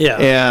 Talk. Yeah.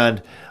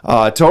 And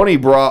Tony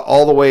brought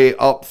all the way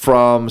up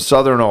from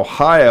Southern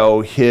Ohio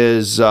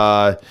his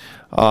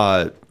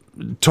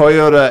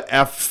Toyota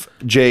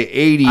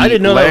FJ80. I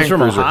didn't know that was Land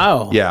from Cruiser.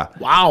 Ohio. Yeah.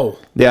 Wow.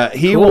 Yeah,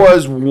 he Cool.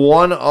 was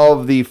one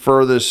of the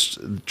furthest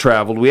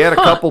traveled. We had a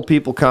couple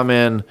people come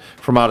in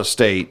from out of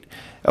state,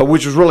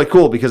 which was really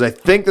cool because I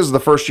think this is the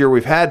first year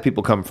we've had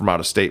people come from out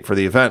of state for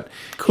the event.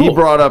 Cool. He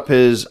brought up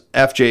his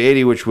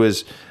FJ80, which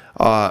was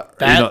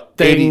That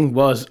thing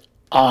was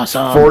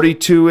awesome.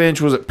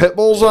 42-inch. Was it pit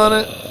bulls on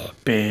it?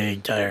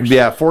 Big tires.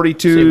 Yeah, See if I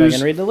 42s.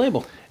 can read the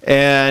label.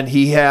 And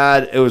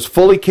it was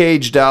fully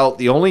caged out.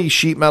 The only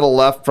sheet metal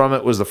left from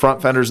it was the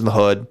front fenders and the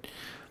hood.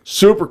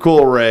 Super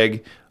cool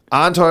rig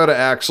on Toyota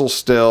axles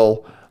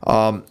still.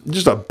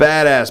 Just a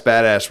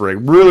badass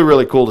rig. Really,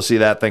 really cool to see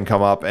that thing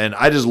come up. And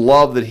I just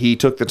love that he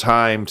took the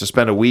time to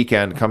spend a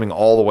weekend coming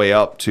all the way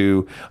up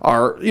to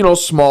our,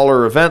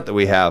 smaller event that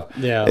we have.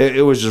 Yeah.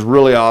 It was just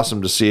really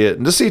awesome to see it.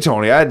 And to see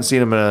Tony, I hadn't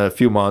seen him in a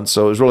few months,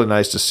 so it was really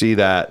nice to see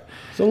that.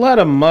 There's a lot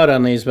of mud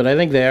on these, but I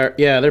think they're pit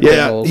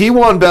Yeah, bulls. he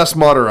won Best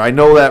Mudder. I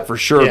know that for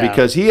sure Yeah.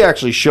 because he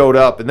actually showed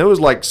up, and there was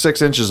like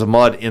 6 inches of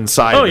mud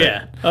inside Oh of it.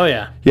 yeah. Oh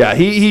yeah. Yeah,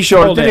 he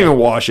showed Whole up, didn't day. even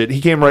wash it. He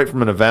came right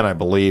from an event, I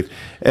believe,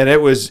 and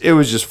it was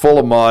just full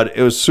of mud.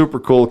 It was super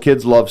cool.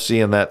 Kids love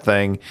seeing that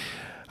thing.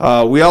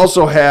 We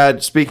also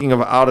had, speaking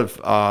of out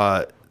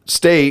of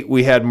state,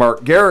 we had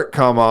Mark Garrett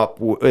come up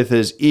with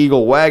his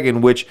Eagle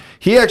wagon, which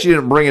he actually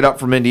didn't bring it up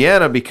from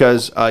Indiana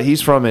because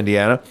he's from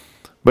Indiana,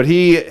 but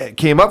he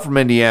came up from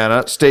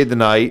Indiana, stayed the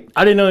night.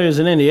 I didn't know he was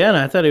in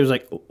Indiana. I thought he was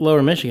like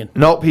Lower Michigan.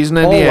 Nope, he's in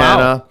wow.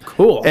 Indiana.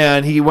 Cool.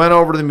 And he went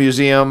over to the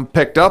museum,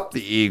 picked up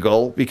the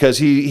Eagle because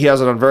he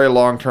has it on very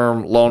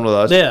long-term loan with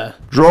us. Yeah.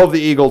 Drove the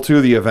Eagle to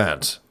the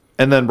event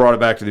and then brought it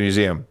back to the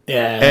museum.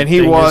 Yeah. And he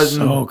that thing was is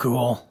so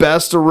cool.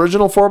 best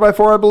original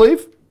 4x4, I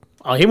believe.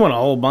 Oh, he won a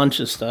whole bunch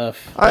of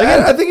stuff.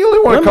 I think he only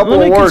won a Let couple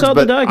me awards, consult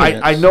the but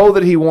documents. I know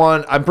that he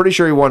won. I'm pretty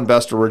sure he won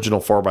best original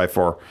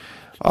 4x4,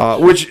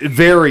 which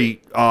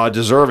very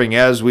deserving.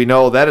 As we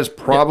know, that is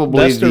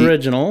probably Best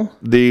original.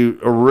 the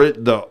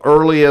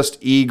earliest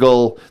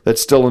Eagle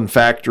that's still in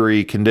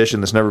factory condition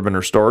that's never been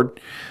restored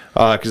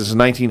because it's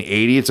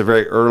 1980. It's a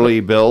very early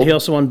build. He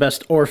also won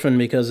Best Orphan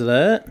because of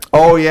that.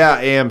 Oh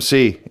yeah,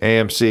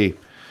 AMC.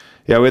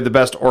 Yeah, we had the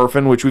Best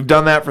Orphan, which we've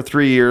done that for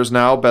 3 years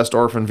now. Best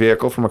Orphan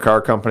vehicle from a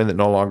car company that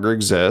no longer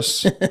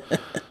exists. So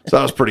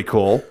that was pretty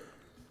cool.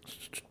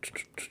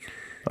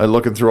 I'm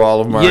looking through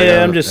all of them.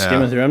 Yeah, I'm just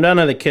skimming through. I'm down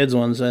to the kids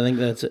ones. I think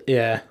that's it.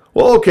 Yeah.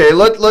 Well, okay,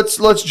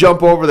 let's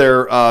jump over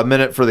there a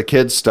minute for the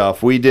kids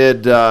stuff. We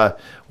did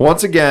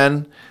once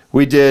again.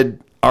 We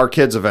did our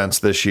kids events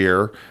this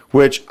year,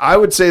 which I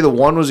would say the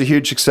one was a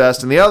huge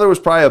success, and the other was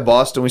probably a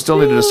bust. And we still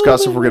need to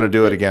discuss if we're going to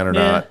do it again or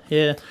not.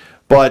 Yeah.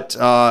 But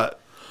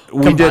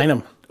we Combine did.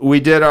 'em.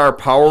 We did our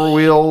Power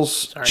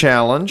Wheels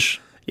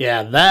challenge.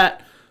 Yeah,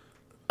 that.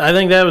 I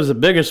think that was the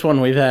biggest one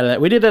we've had.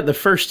 We did that the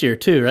first year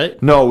too,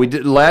 right? No, we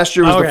did. Last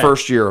year was the Okay.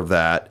 first year of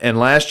that, and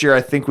last year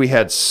I think we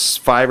had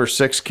 5 or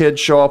 6 kids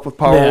show up with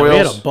Power Yeah, we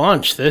had Wheels. a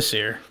bunch this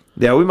year.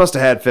 Yeah, we must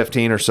have had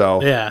 15 or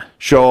so. Yeah.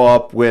 Show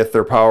up with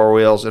their Power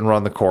Wheels and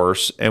run the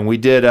course. And we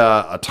did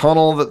a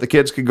tunnel that the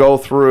kids could go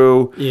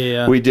through.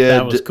 Yeah, we did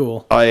that was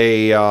cool.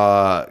 a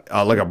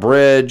like a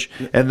bridge,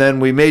 and then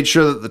we made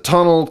sure that the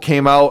tunnel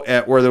came out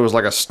at where there was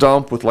like a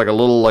stump with like a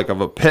little like of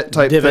a pit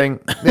type Divot. thing.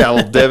 Yeah, a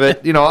little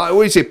divot. You know,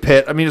 when you say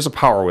pit, I mean it's a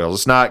Power Wheels.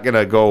 It's not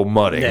gonna go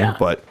mudding, Yeah.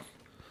 but.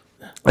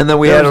 And then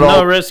we There had was it all.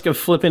 no risk of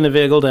flipping the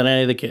vehicle to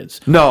any of the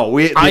kids. No,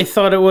 I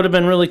thought it would have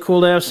been really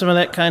cool to have some of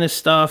that kind of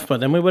stuff,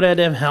 but then we would have had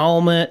to have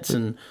helmets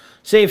and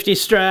safety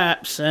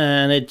straps,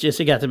 and it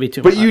got to be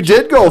too much. But you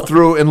did go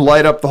through and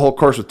light up the whole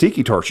course with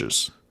tiki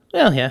torches.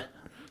 Well, yeah.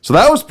 So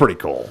that was pretty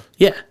cool.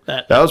 Yeah.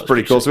 That was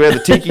pretty cool. So we had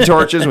the tiki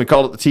torches and we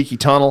called it the tiki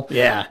tunnel.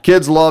 Yeah.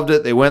 Kids loved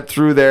it. They went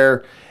through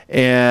there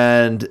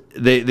and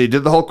they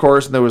did the whole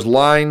course, and there was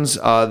lines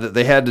that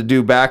they had to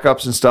do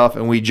backups and stuff,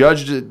 and we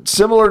judged it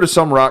similar to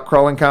some rock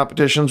crawling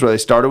competitions where they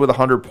started with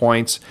 100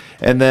 points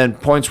and then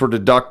points were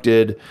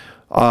deducted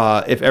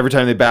if every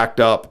time they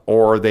backed up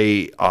or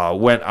they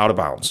went out of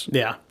bounds.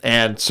 Yeah.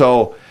 And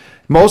so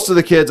most of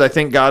the kids, I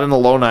think, got in the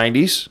low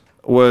 90s.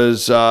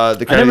 was the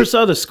I kind never of,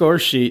 saw the score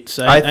sheets.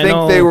 I think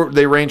know,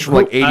 they range from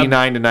like Who-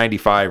 89 to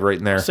 95 right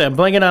in there. I'm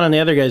blanking on the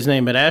other guy's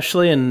name, but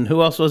Ashley and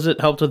who else was it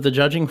helped with the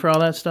judging for all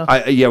that stuff?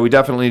 Yeah, we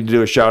definitely need to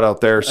do a shout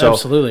out there. So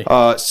Absolutely.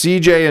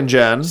 CJ and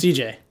Jen.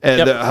 CJ. And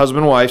Yep. the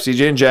husband and wife,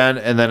 CJ and Jen,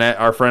 and then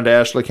our friend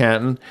Ashley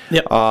Canton.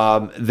 Yep.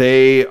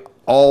 They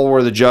all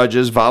were the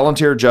judges,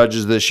 volunteer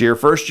judges this year.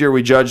 First year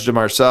we judged them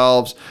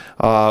ourselves.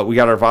 We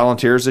got our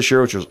volunteers this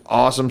year, which was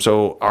awesome.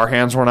 So our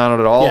hands weren't on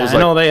it at all. It Yeah, was I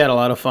know they had a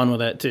lot of fun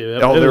with that too.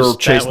 they were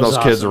chasing those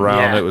kids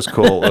around. Yeah. It was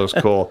cool. It was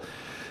cool.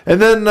 And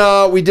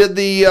then we did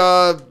the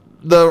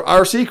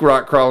RC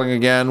rock crawling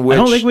again. Which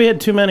I don't think we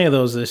had too many of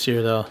those this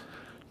year, though.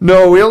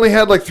 no, we only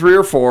had like 3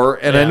 or 4.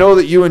 And I Yeah. know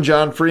that you and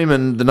John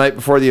Freeman the night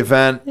before the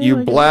event, you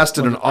like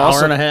blasted an Hour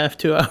awesome and a half,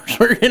 2 hours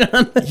working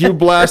on that. you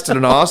blasted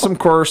an awesome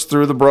course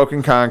through the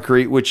broken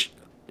concrete, which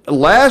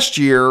last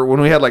year when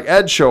we had like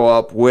Ed show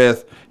up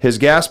with his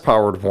gas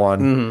powered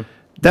one,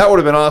 that would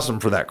have been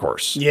awesome for that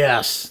course.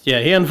 Yes.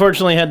 Yeah, he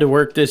unfortunately had to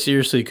work this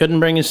year, so he couldn't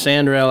bring his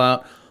sandrail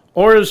out,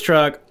 or his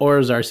truck, or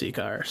his RC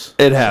cars.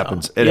 It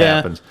happens. It yeah.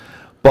 happens.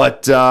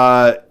 But,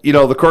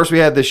 the course we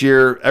had this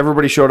year,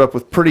 everybody showed up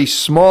with pretty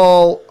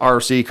small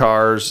RC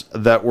cars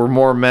that were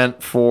more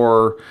meant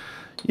for,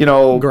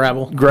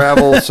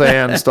 gravel,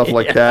 sand, stuff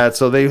like that.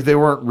 So they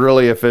weren't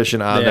really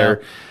efficient on Yeah.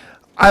 there.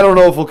 I don't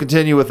know if we'll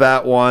continue with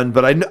that one,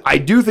 but I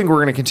do think we're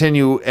going to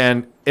continue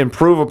and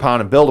improve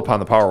upon and build upon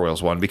the Power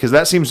Wheels one because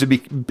that seems to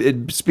be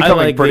it's I becoming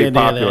like pretty the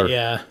idea popular. That,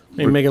 yeah.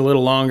 Maybe make it a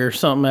little longer,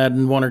 something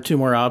adding 1 or 2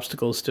 more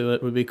obstacles to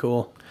it would be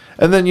cool.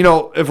 And then,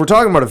 if we're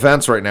talking about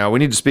events right now, we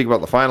need to speak about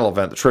the final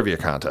event, the trivia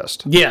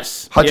contest.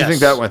 Yes. How'd you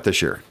think that went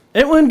this year?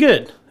 It went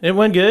good.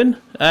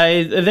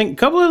 I think a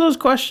couple of those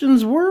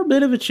questions were a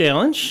bit of a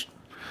challenge.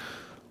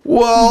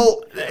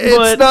 Well, it's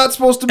But- not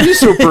supposed to be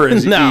super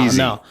easy.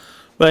 No.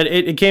 But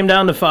it came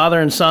down to father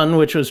and son,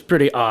 which was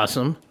pretty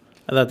awesome.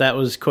 I thought that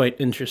was quite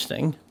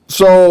interesting.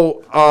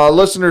 So,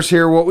 listeners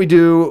here, what we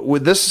do,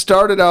 this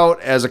started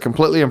out as a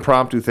completely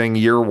impromptu thing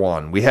year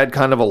 1. We had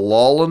kind of a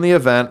lull in the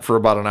event for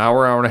about an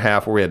hour and a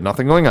half where we had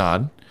nothing going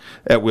on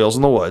at Wheels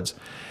in the Woods.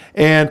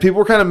 And people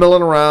were kind of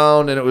milling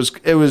around, and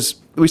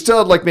we still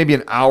had like maybe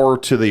an hour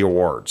to the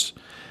awards.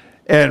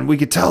 And we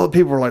could tell that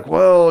people were like,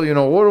 well, what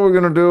are we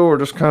going to do? We're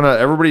just kind of,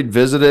 everybody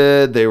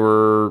visited.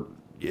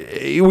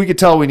 We could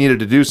tell we needed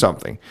to do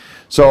something.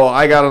 So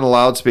I got on the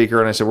loudspeaker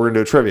and I said, we're going to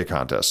do a trivia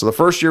contest. So the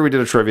first year we did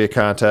a trivia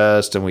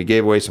contest and we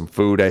gave away some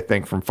food, I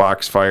think, from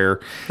Foxfire.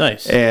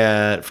 Nice.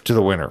 And to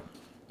the winner.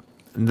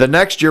 The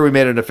next year we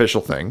made it an official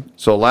thing.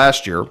 So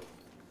last year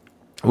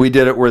we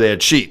did it where they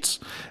had sheets.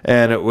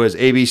 And it was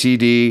A, B, C,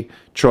 D,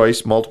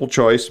 choice, multiple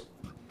choice.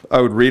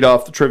 I would read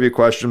off the trivia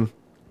question,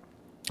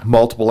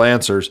 multiple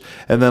answers,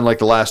 and then like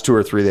the last 2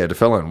 or 3 they had to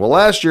fill in. Well,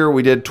 last year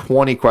we did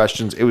 20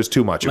 questions. It was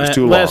too much. It was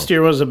too long. Last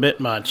year was a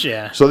bit much,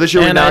 yeah. So this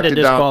year we and I knocked had to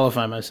it down.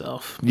 disqualify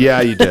myself. Yeah,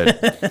 you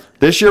did.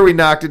 This year we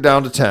knocked it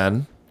down to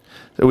 10.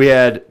 So we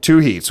had 2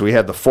 heats. We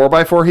had the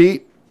 4x4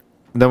 heat,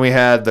 then we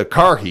had the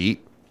car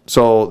heat,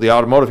 so the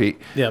automotive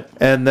heat. Yep.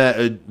 And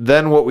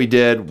then what we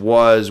did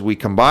was we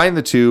combined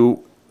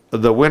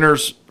the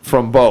winners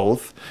from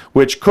both,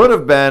 which could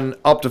have been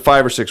up to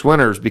 5 or 6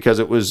 winners because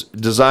it was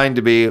designed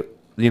to be,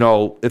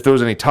 if there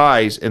was any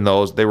ties in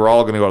those, they were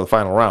all going to go to the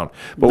final round.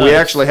 But we Nice.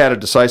 actually had a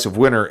decisive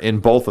winner in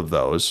both of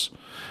those.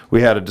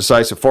 We had a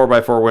decisive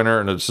 4x4 winner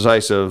and a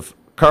decisive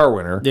car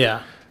winner.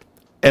 Yeah.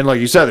 And like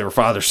you said, they were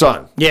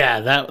father-son.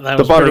 Yeah, that The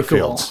was pretty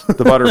cool. Butterfields.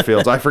 The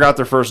Butterfields. I forgot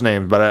their first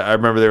name, but I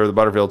remember they were the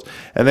Butterfields.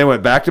 And they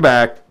went back to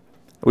back.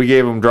 We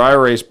gave them dry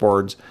erase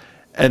boards.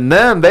 And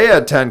then they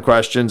had 10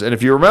 questions. And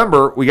if you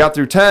remember, we got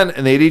through 10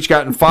 and they had each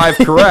gotten 5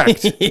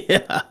 correct.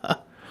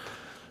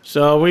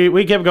 So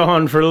we kept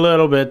going for a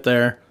little bit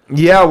there.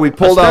 Yeah, we I was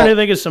pulled trying to out.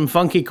 think of some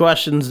funky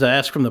questions to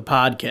ask from the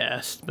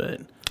podcast, but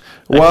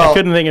Well, I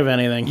couldn't think of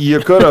anything. You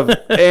could have.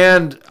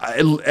 And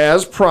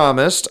as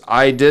promised,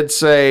 I did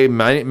say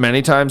many,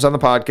 many times on the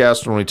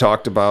podcast when we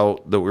talked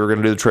about that we were going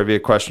to do the trivia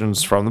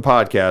questions from the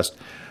podcast,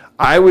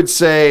 I would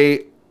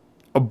say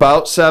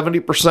about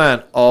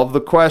 70% of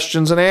the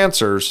questions and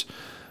answers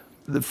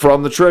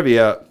from the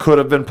trivia could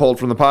have been pulled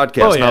from the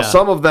podcast. Oh, yeah. Now,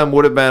 some of them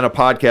would have been a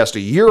podcast a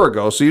year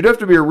ago, so you'd have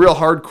to be a real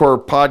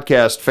hardcore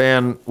podcast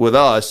fan with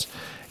us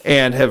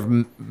and have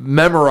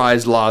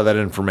memorized a lot of that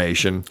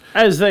information.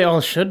 As they all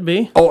should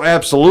be. Oh,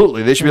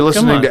 absolutely. They should be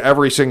listening on. to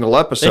every single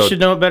episode. They should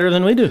know it better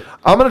than we do.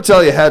 I'm going to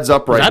tell you heads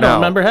up right now. I don't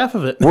remember half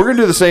of it. We're going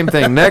to do the same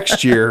thing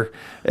next year,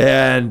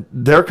 and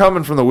they're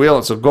coming from the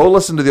Wheeling. So go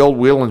listen to the old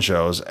Wheeling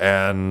shows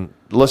and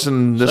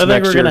listen this I think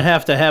next we're year. going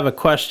to have a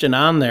question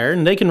on there,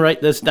 and they can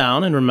write this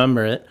down and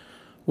remember it.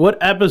 What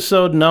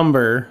episode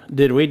number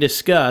did we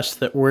discuss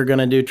that we're going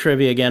to do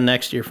trivia again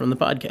next year from the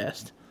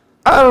podcast?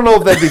 I don't know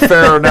if that'd be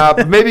fair or not,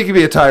 but maybe it could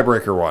be a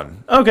tiebreaker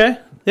one. Okay.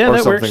 Yeah, Or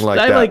that works. something like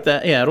I that. like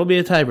that. Yeah, it'll be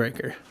a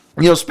tiebreaker.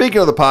 Speaking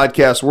of the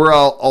podcast, we're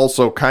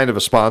also kind of a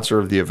sponsor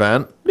of the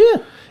event. Yeah.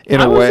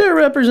 In I a was way. there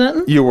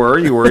representing. You were.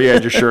 You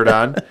had your shirt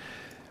on.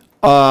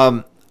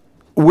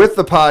 With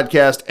the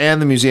podcast and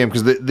the museum,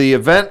 because the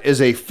event is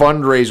a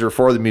fundraiser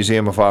for the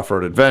Museum of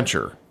Off-Road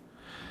Adventure.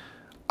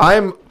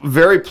 I'm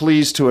very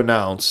pleased to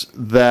announce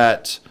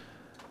that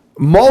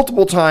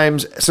multiple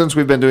times since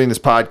we've been doing this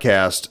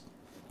podcast,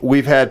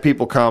 we've had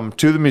people come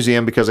to the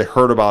museum because they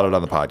heard about it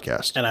on the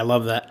podcast. And I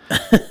love that.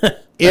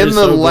 In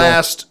the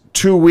last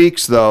 2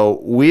 weeks, though,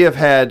 we have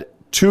had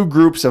 2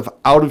 groups of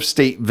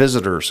out-of-state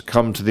visitors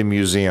come to the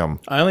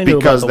museum I only knew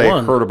because about the they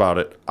one. heard about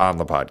it on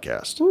the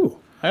podcast. Ooh,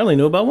 I only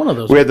knew about one of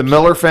those. We had the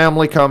Miller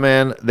family come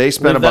in. They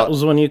spent that about...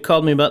 was when you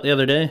called me about the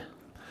other day.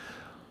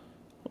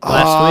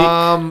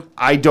 Last week.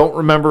 I don't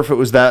remember if it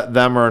was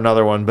them or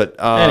another one,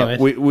 but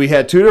Anyways. we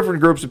had 2 different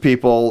groups of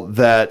people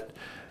that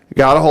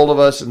got a hold of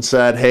us and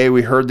said, "Hey,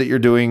 we heard that you're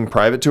doing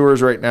private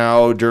tours right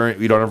now.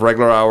 We don't have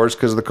regular hours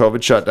because of the COVID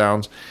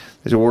shutdowns."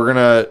 They said,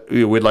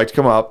 we'd like to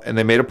come up, and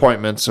they made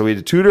appointments. So we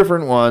did 2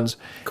 different ones.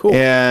 Cool.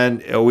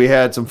 And we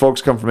had some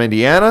folks come from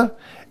Indiana,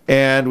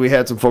 and we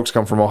had some folks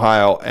come from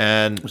Ohio.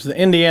 And So the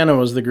Indiana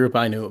was the group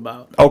I knew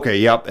about. okay,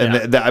 yep.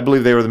 And I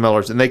believe they were the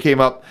Millers. And they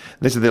came up, and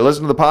they said they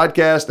listened to the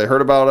podcast, they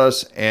heard about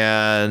us,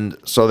 and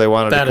so they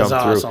wanted That to is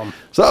come through. awesome.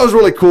 So that was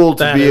really cool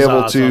to That be is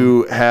able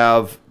to awesome.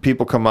 have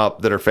people come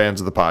up that are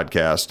fans of the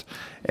podcast.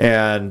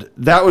 And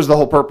that was the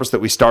whole purpose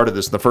that we started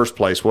this in the first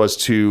place, was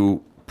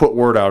to put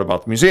word out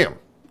about the museum.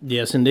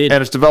 Yes, indeed.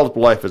 And it's developed a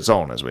life of its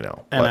own, as we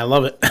know. And I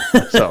love it.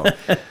 So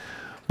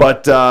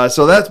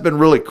that's been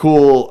really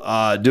cool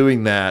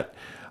doing that.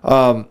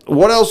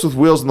 What else with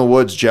Wheels in the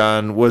Woods,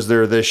 John, was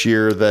there this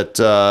year that,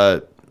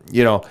 did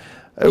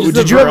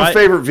you have a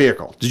favorite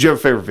vehicle?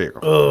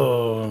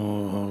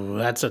 Oh,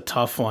 that's a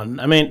tough one.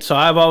 I mean, so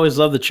I've always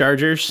loved the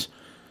Chargers,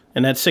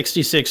 and that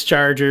 66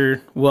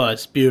 Charger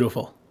was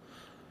beautiful.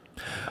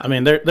 I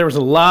mean, there was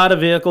a lot of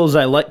vehicles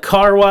I like.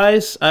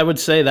 Car-wise, I would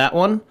say that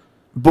one.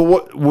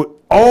 But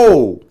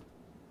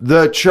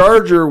the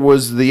Charger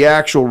was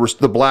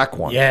the black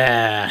one.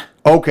 Yeah.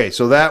 Okay,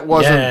 so that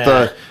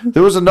wasn't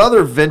there was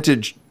another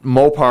vintage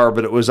Mopar,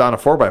 but it was on a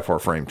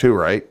 4x4 frame too,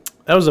 right?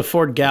 That was a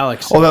Ford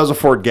Galaxy. Oh, that was a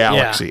Ford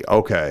Galaxy. Yeah.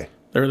 Okay.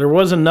 There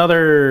was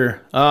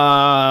another,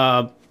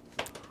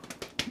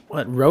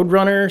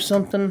 Roadrunner or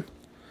something?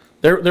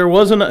 There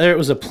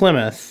was a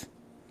Plymouth.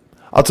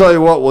 I'll tell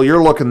you what, while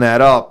you're looking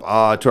that up,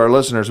 to our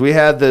listeners, we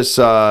had this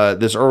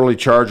early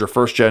Charger,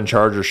 first-gen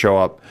Charger show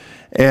up,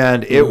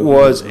 and it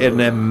was an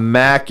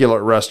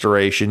immaculate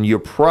restoration. You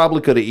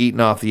probably could have eaten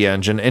off the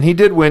engine, and he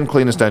did win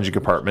cleanest engine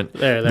compartment.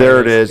 There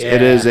it is. Yeah.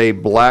 It is a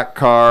black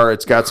car.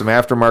 It's got some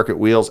aftermarket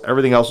wheels.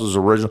 Everything else was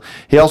original.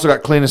 He also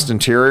got cleanest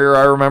interior,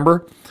 I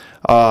remember.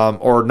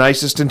 Or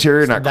nicest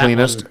interior, not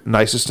cleanest. One.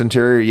 Nicest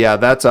interior. Yeah,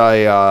 that's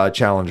a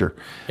Challenger.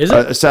 Is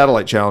it? A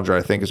satellite Challenger,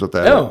 I think is what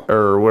that is.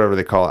 Or whatever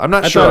they call it. I'm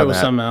not sure. I thought on it was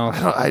that. something else.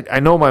 I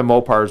know my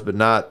Mopars, but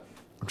not.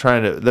 I'm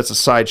trying to. That's a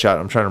side shot.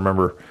 I'm trying to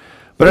remember.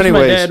 But Where's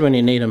anyways, my dad when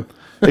you need him.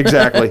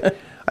 Exactly.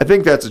 I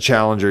think that's a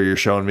Challenger you're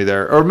showing me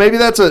there, or maybe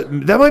that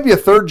might be a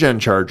 3rd gen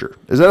Charger.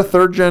 Is that a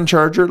 3rd gen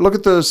Charger? Look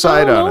at the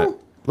side on it.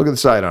 Look at the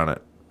side on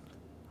it.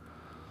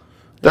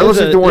 That looks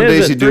like the one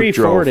Daisy Duke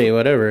drove. 340,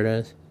 whatever it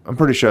is. I'm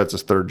pretty sure it's a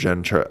 3rd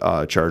gen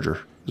Charger.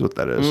 Is what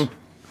that is.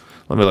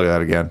 Let me look at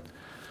that again.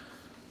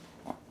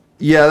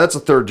 Yeah, that's a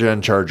 3rd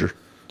gen Charger.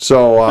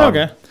 So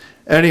okay.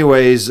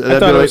 Anyways,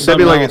 that'd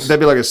be like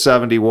a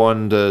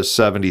 71 to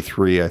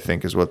 73, I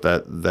think, is what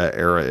that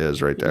era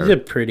is right there. It's a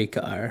pretty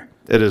car.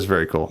 It is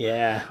very cool.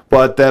 Yeah.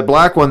 But that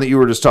black one that you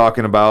were just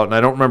talking about, and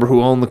I don't remember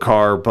who owned the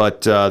car,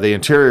 but the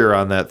interior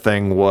on that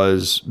thing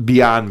was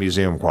beyond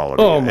museum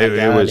quality. Oh my God,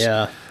 it was,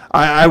 yeah.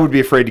 I would be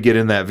afraid to get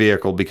in that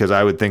vehicle because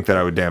I would think that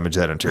I would damage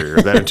that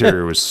interior. That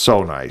interior was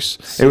so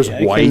nice. It was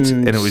white,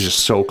 and it was just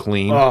so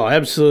clean. Oh,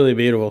 absolutely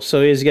beautiful.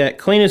 So he's got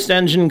cleanest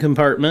engine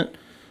compartment.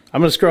 I'm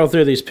going to scroll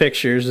through these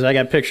pictures. I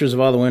got pictures of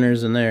all the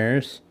winners and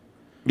theirs.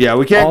 Yeah,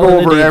 we can't go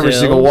over every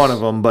single one of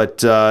them,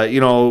 but,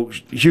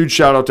 huge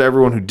shout out to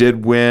everyone who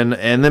did win,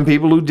 and then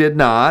people who did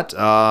not.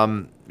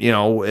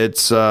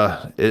 It's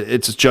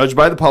judged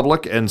by the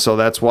public, and so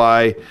that's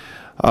why,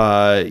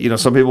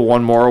 some people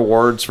won more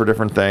awards for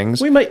different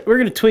things. We're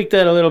going to tweak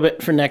that a little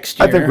bit for next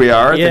year. I think we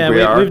are.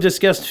 We've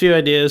discussed a few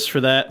ideas for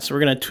that, so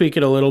we're going to tweak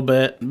it a little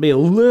bit, be a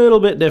little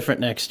bit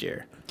different next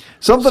year.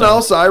 Something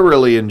else I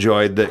really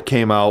enjoyed that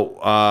came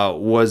out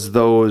was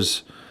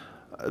those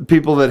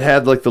people that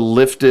had like the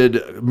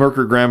lifted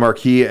Mercury Grand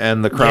Marquis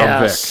and the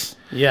Crown Vic.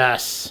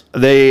 Yes.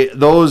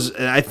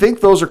 I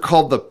think those are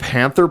called the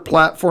Panther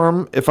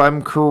platform. If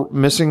I'm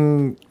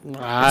missing,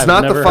 it's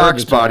not the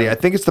Fox body. I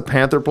think it's the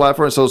Panther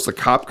platform. So it's the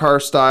cop car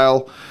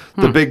style,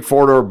 the big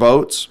 4-door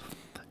boats.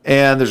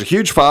 And there's a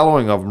huge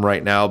following of them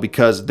right now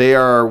because they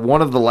are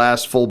one of the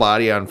last full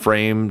body on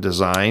frame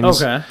designs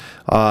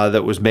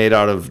that was made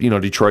out of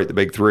Detroit, the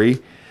Big Three.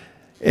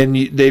 And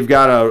they've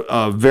got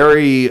a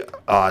very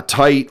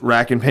tight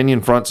rack and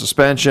pinion front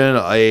suspension,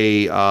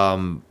 a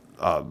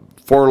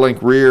 4-link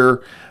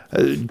rear,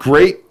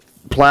 great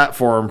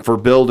platform for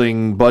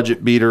building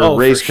budget beater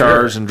race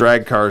cars and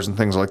drag cars and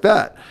things like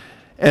that.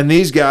 And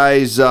these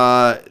guys,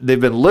 they've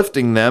been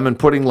lifting them and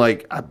putting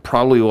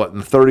probably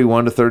in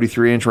 31 to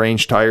 33 inch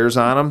range tires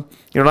on them.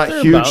 Not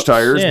huge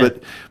tires,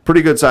 but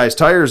pretty good sized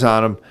tires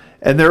on them.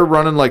 and they're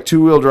running like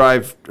two-wheel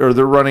drive, or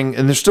they're running,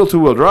 and they're still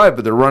two-wheel drive,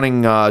 but they're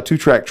running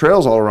two-track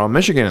trails all around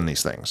Michigan in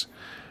these things.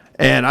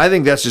 And I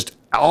think that's just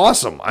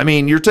awesome. I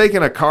mean, you're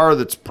taking a car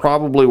that's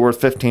probably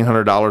worth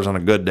 $1,500 on a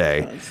good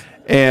day,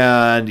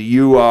 and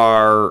you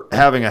are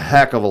having a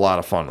heck of a lot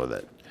of fun with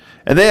it.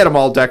 And they had them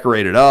all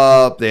decorated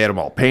up. They had them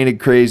all painted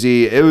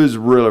crazy. It was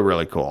really,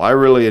 really cool. I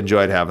really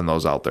enjoyed having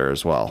those out there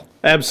as well.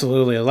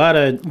 Absolutely. A lot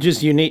of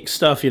just unique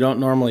stuff you don't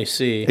normally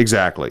see.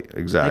 Exactly.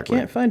 I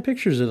can't find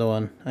pictures of the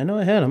one. I know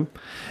I had them.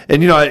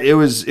 And, it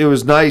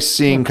was nice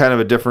seeing kind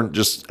of a different,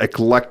 just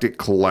eclectic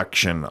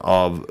collection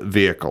of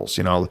vehicles.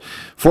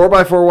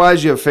 4x4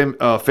 wise, you have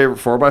a favorite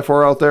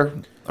 4x4 out there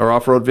or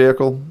off-road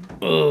vehicle?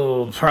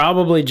 Oh,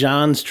 probably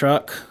John's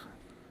truck.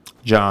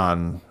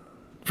 John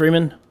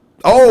Freeman.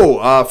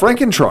 Oh,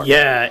 Franken-Truck.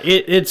 Yeah,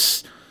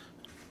 it's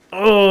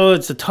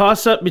a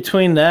toss-up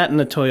between that and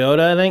the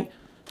Toyota, I think.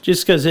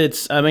 Just because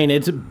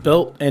it's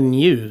built and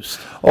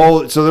used.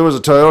 Oh, so there was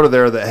a Toyota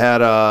there that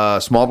had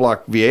a small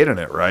block V8 in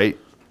it, right?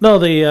 No,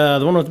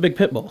 the one with the big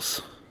pit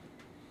bulls.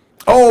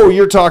 Oh,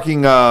 you're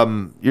talking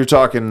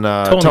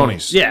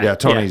Tony's. Yeah,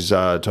 Tony's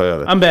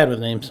Toyota. I'm bad with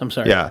names. I'm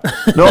sorry. Yeah.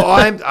 No,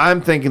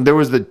 I'm thinking there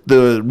was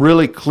the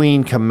really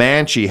clean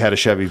Comanche had a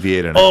Chevy V8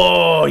 in it.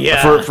 Oh,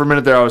 yeah. For a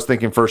minute there, I was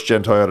thinking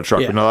first-gen Toyota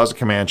truck. Yeah. But no, that was a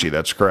Comanche.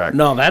 That's correct.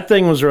 No, that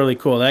thing was really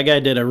cool. That guy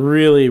did a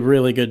really,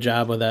 really good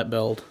job with that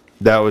build.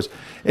 That was,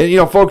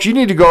 and folks, you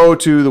need to go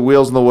to the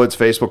Wheels in the Woods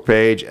Facebook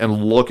page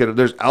and look at it.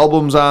 There's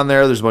albums on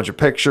there. There's a bunch of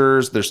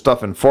pictures. There's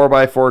stuff in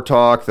 4x4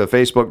 Talk, the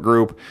Facebook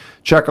group.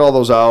 Check all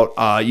those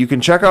out. You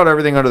can check out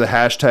everything under the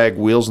hashtag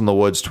Wheels in the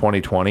Woods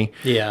 2020.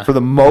 Yeah. For the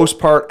most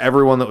part,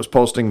 everyone that was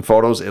posting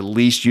photos at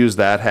least used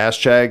that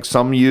hashtag.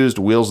 Some used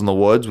Wheels in the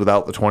Woods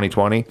without the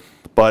 2020.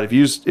 But if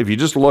you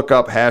just look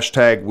up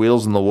hashtag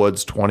Wheels in the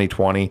Woods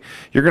 2020,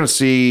 you're going to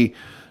see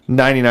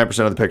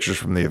 99% of the pictures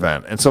from the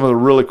event and some of the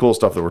really cool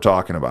stuff that we're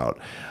talking about.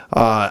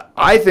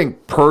 I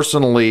think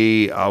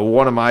personally,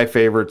 one of my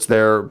favorites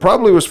there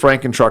probably was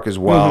Franken-Truck as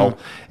well.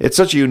 Mm-hmm. It's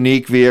such a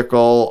unique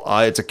vehicle.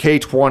 It's a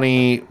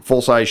K20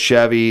 full-size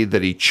Chevy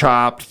that he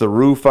chopped the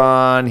roof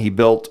on. He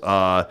built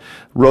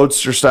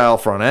roadster style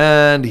front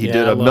end. He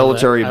did a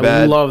military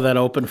bed. I love that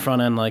open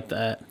front end like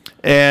that.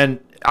 And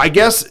I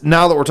guess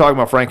now that we're talking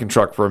about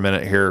Franken-Truck for a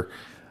minute here,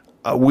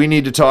 we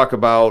need to talk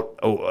about,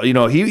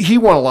 he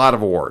won a lot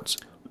of awards.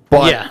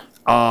 But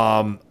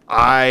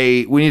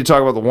we need to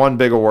talk about the one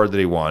big award that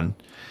he won.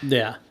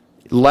 Yeah.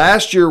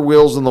 Last year,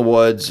 Wheels in the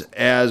Woods,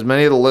 as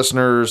many of the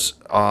listeners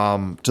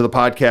to the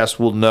podcast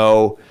will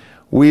know,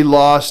 we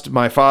lost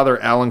my father,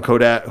 Alan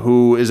Codet,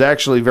 who is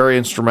actually very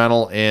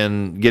instrumental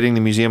in getting the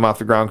museum off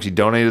the ground because he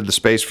donated the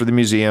space for the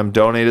museum,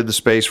 donated the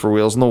space for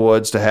Wheels in the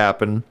Woods to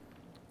happen.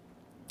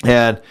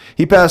 And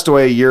he passed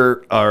away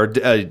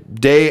a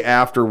day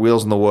after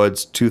Wheels in the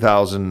Woods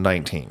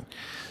 2019.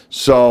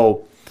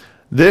 So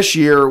this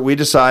year, we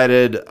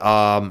decided,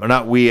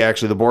 not we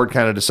actually, the board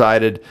kind of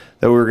decided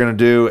that we were going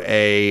to do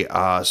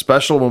a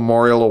special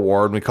memorial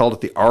award, and we called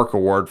it the ARC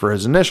Award for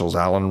his initials,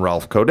 Alan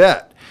Ralph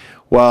Codet.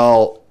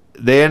 Well,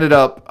 they ended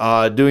up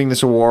doing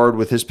this award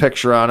with his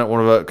picture on it,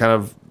 one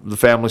of the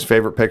family's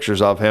favorite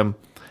pictures of him.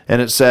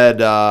 And it said,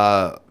 do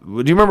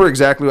you remember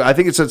exactly? I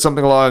think it said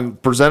something along,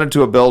 presented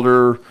to a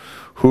builder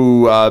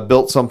who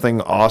built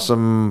something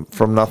awesome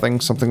from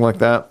nothing, something like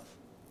that.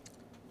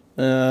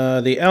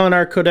 The Alan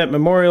R. Codet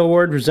Memorial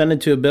Award presented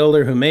to a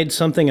builder who made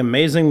something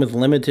amazing with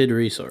limited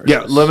resources.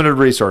 Yeah, limited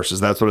resources.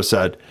 That's what it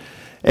said.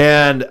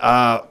 And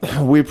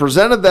we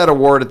presented that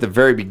award at the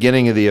very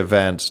beginning of the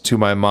event to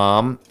my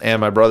mom and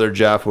my brother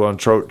Jeff, who owned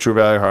True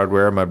Value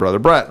Hardware, and my brother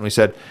Brett. And we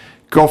said,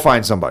 go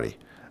find somebody.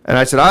 And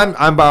I said,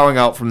 I'm bowing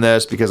out from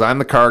this because I'm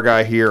the car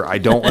guy here. I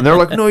don't. And they're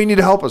like, no, you need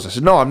to help us. I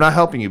said, no, I'm not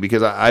helping you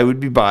because I would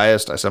be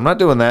biased. I said, I'm not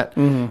doing that.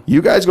 Mm-hmm.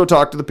 You guys go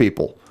talk to the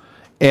people.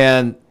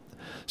 And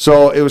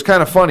so it was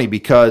kind of funny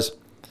because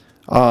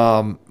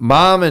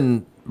Mom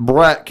and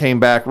Brett came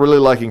back really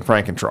liking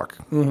Franken-Truck.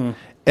 Mm-hmm.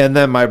 And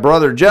then my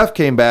brother Jeff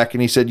came back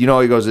and he said, he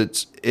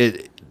goes,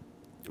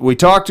 we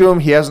talked to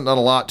him. He hasn't done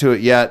a lot to it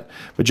yet.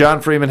 But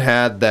John Freeman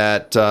had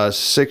that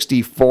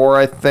 64,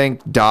 I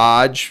think,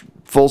 Dodge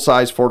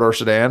full-size four-door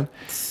sedan.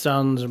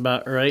 Sounds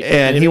about right.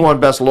 And he won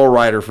Best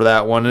Lowrider for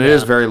that one. And it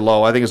is very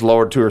low. I think it's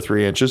lowered 2 or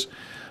 3 inches.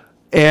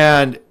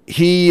 And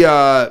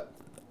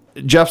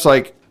Jeff's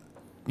like,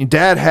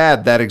 Dad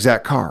had that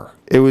exact car.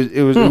 It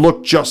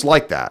looked just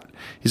like that.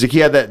 He's like, he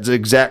had that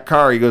exact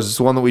car. He goes, it's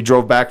the one that we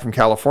drove back from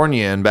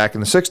California in back in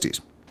the 60s.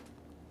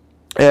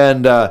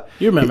 And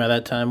you remember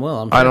that time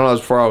well. I don't know, it was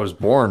before I was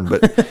born,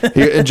 but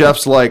and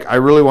Jeff's like, I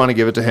really want to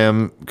give it to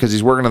him because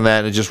he's working on that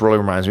and it just really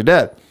reminds me of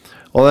Dad.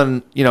 Well,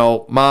 then,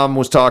 Mom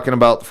was talking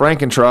about the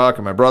Franken-Truck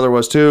and my brother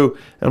was too.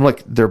 And I'm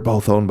like, they're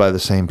both owned by the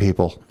same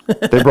people.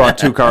 They brought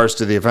 2 cars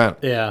to the event.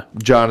 Yeah.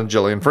 John and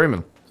Jillian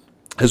Freeman.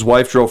 His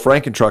wife drove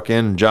Franken-Truck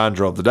in, and John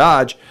drove the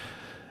Dodge.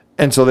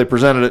 And so they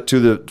presented it to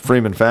the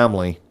Freeman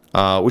family,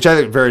 which I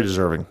think very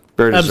deserving.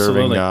 Very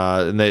deserving.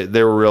 And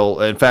they were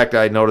real. In fact,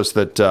 I noticed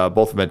that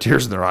both of them had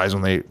tears in their eyes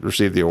when they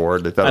received the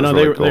award. They thought it was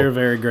really cool. They were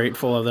very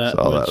grateful of that.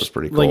 So that was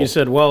pretty cool. Like you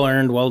said, well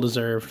earned, well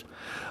deserved.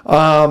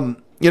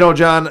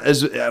 John,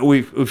 as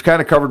we've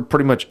kind of covered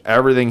pretty much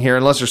everything here.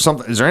 Unless there's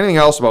something, is there anything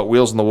else about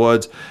Wheels in the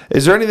Woods?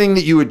 Is there anything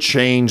that you would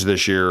change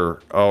this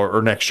year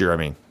or next year? I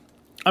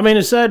mean,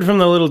 aside from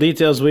the little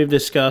details we've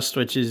discussed,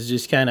 which is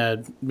just kind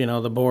of,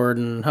 the board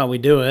and how we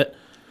do it,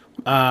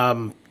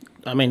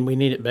 we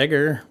need it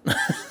bigger.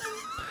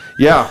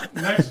 Yeah.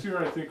 Next year,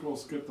 I think we'll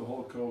skip the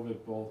whole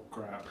COVID bull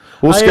crap.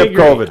 We'll skip agree.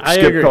 COVID. I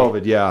Skip agree.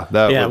 COVID, yeah.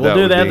 We'll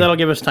do that. That'll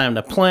give us time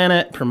to plan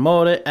it,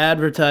 promote it,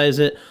 advertise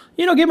it.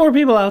 Get more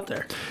people out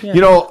there. Yeah.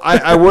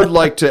 I would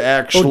like to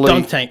actually...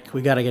 dunk tank.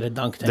 We got to get a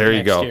dunk tank there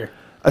you next go. year.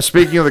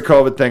 Speaking of the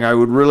COVID thing, I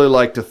would really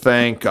like to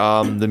thank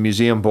the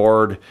museum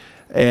board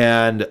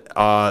and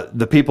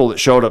the people that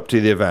showed up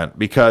to the event,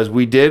 because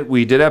we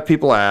did have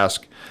people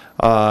ask,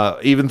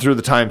 even through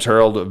the Times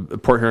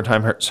Herald, Port Huron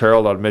Times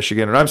Herald out of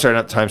Michigan, and I'm sorry,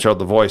 not the Times Herald,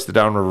 the Voice, the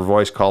Downriver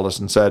Voice called us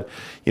and said,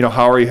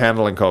 how are you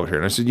handling COVID here?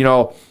 And I said,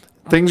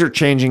 things are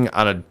changing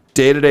on a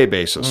day-to-day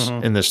basis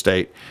in this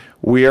state.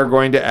 We are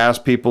going to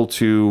ask people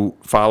to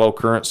follow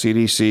current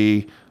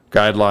CDC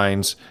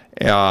guidelines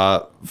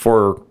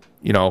for,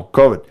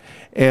 COVID.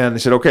 And they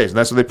said, okay, so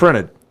that's what they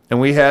printed. And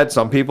we had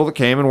some people that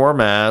came and wore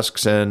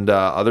masks, and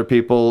other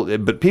people,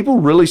 but people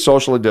really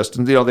socially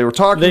distanced. They were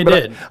talking. They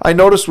did. I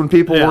noticed when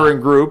people were in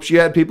groups, you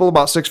had people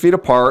about 6 feet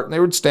apart, and they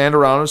would stand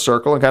around in a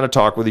circle and kind of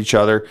talk with each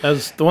other.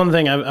 That's the one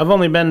thing. I've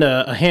only been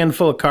to a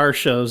handful of car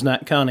shows,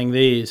 not counting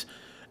these,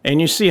 and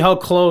you see how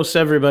close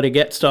everybody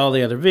gets to all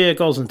the other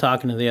vehicles and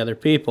talking to the other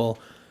people.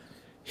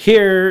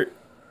 Here,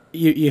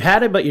 you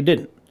had it, but you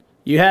didn't.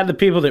 You had the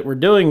people that were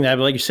doing that,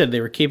 but like you said,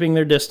 they were keeping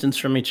their distance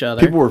from each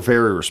other. People were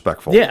very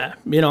respectful. Yeah,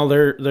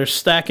 they're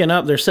stacking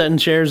up, they're setting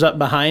chairs up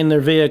behind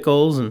their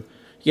vehicles, and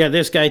you got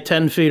this guy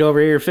 10 feet over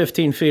here,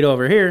 15 feet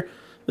over here.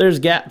 There's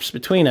gaps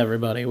between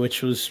everybody,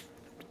 which was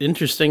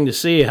interesting to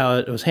see how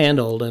it was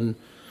handled, and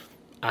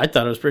I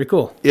thought it was pretty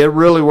cool. It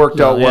really worked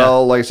out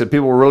well. Like I said,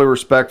 people were really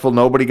respectful.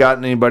 Nobody got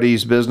in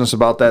anybody's business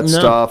about that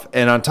stuff.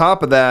 And on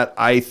top of that,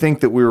 I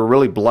think that we were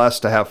really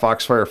blessed to have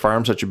Foxfire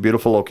Farm, such a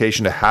beautiful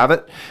location to have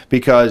it,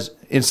 because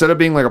instead of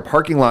being like a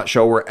parking lot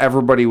show where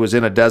everybody was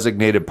in a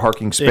designated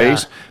parking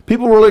space,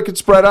 people really could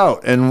spread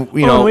out. And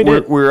we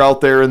were out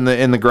there in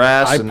the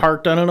grass. I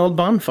parked on an old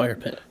bonfire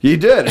pit. You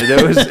did.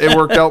 It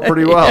worked out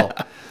pretty well.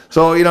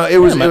 So, it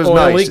was oil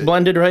nice. leak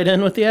blended right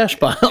in with the ash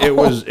pile. It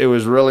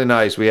was really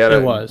nice. We had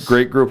a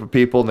great group of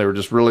people, and they were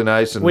just really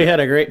nice. And we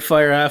had a great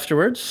fire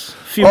afterwards. A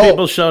few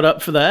people showed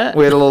up for that.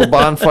 We had a little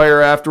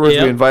bonfire afterwards.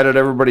 We invited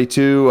everybody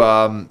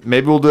to.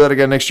 Maybe we'll do that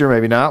again next year.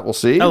 Maybe not. We'll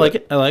see. I like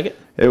it.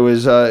 It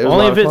was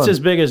only if it's as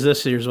big as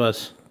this year's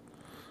was.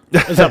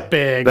 It's a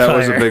big that fire.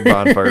 was a big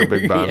bonfire.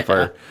 Big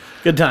bonfire.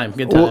 Good time.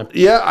 Well,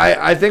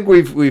 I think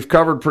we've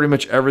covered pretty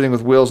much everything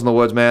with Wheels in the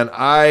Woods, man.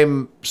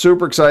 I'm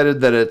super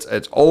excited that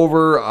it's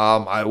over.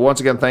 I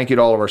once again thank you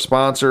to all of our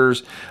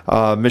sponsors: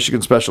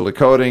 Michigan Specialty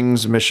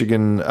Coatings,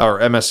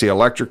 MSC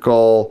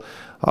Electrical,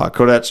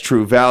 Codette's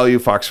True Value,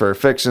 Foxfire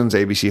Fixins,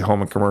 ABC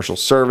Home and Commercial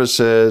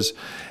Services,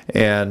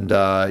 and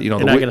You're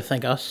not going to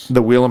thank us.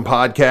 The Wheelin'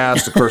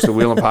 Podcast, of course, the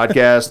Wheelin'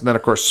 Podcast, and then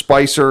of course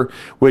Spicer.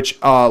 Which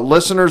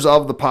listeners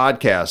of the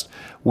podcast,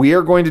 we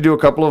are going to do a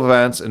couple of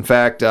events. In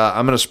fact,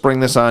 I'm going to spring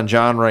this on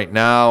John right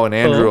now and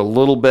Andrew a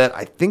little bit.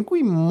 I think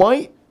we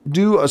might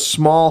do a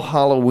small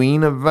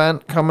Halloween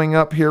event coming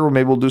up here, where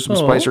maybe we'll do some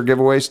Spicer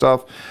giveaway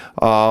stuff.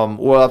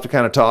 We'll have to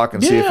kind of talk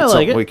and see if it's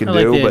something we can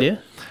do.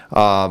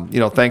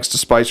 But thanks to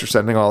Spicer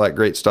sending all that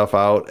great stuff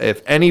out.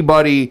 If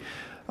anybody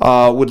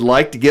would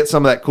like to get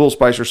some of that cool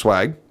Spicer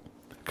swag,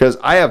 because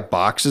I have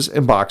boxes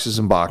and boxes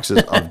and boxes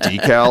of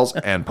decals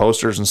and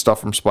posters and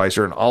stuff from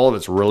Spicer, and all of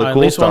it's really cool stuff.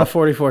 At least want a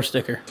 44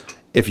 sticker.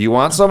 If you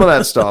want some of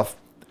that stuff,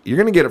 you're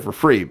going to get it for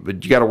free,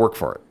 but you got to work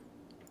for it.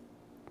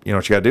 You know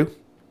what you got to do?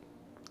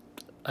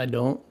 I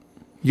don't.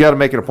 You got to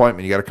make an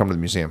appointment. You got to come to the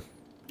museum.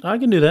 I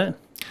can do that.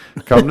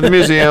 Come to the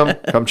museum.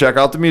 Come check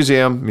out the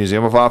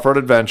Museum of Off-Road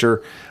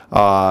Adventure. Go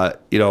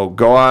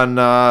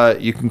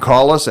on. You can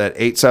call us at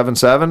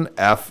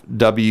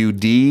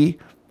 877-FWD,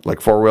 like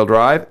four-wheel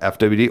drive,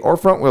 FWD, or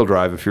front-wheel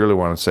drive if you really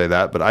want to say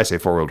that, but I say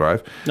four-wheel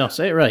drive. No,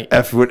 say it right.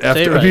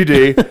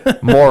 FWD,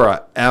 right.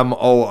 Mora,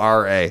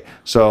 M-O-R-A.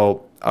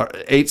 So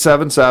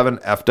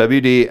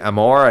 877-FWD,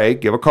 M-O-R-A.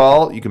 Give a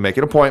call. You can make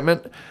an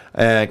appointment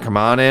and come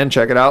on in,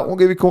 check it out. We'll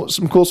give you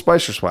some cool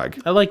Spicer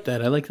swag. I like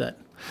that.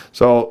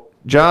 So,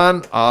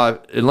 John,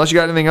 unless you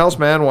got anything else,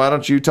 man, why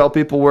don't you tell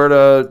people where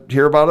to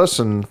hear about us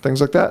and things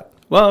like that?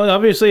 Well,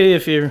 obviously,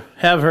 if you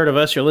have heard of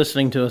us, you're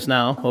listening to us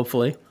now,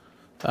 hopefully.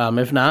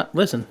 If not,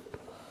 listen.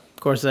 Of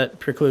course, that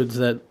precludes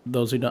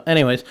those who don't.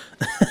 Anyways,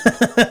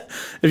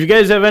 if you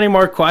guys have any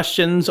more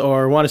questions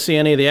or want to see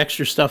any of the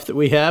extra stuff that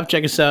we have,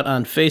 check us out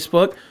on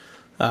Facebook,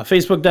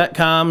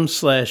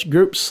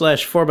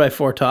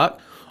 facebook.com/groups/4x4talk,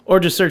 or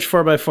just search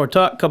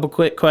 4x4talk. A couple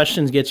quick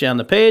questions get you on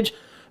the page.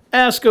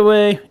 Ask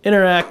away,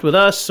 interact with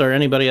us or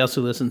anybody else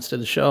who listens to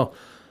the show.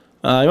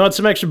 You want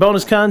some extra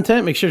bonus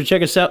content? Make sure to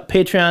check us out,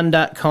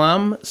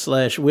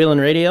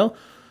 patreon.com/wheelinradio.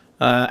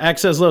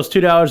 Access those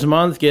 $2 a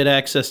month, get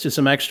access to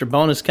some extra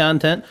bonus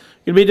content.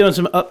 Going to be doing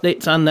some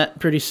updates on that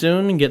pretty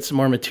soon and get some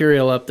more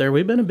material up there.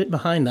 We've been a bit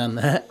behind on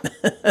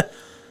that.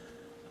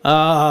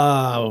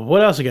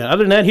 What else I got?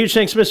 Other than that, huge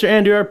thanks to Mr.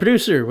 Andrew, our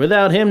producer.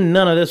 Without him,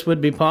 none of this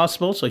would be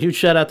possible. So huge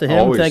shout out to him.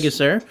 Always. Thank you,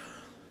 sir.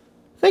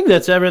 I think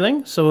that's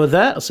everything. So with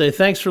that, I'll say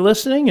thanks for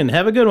listening and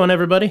have a good one,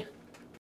 everybody.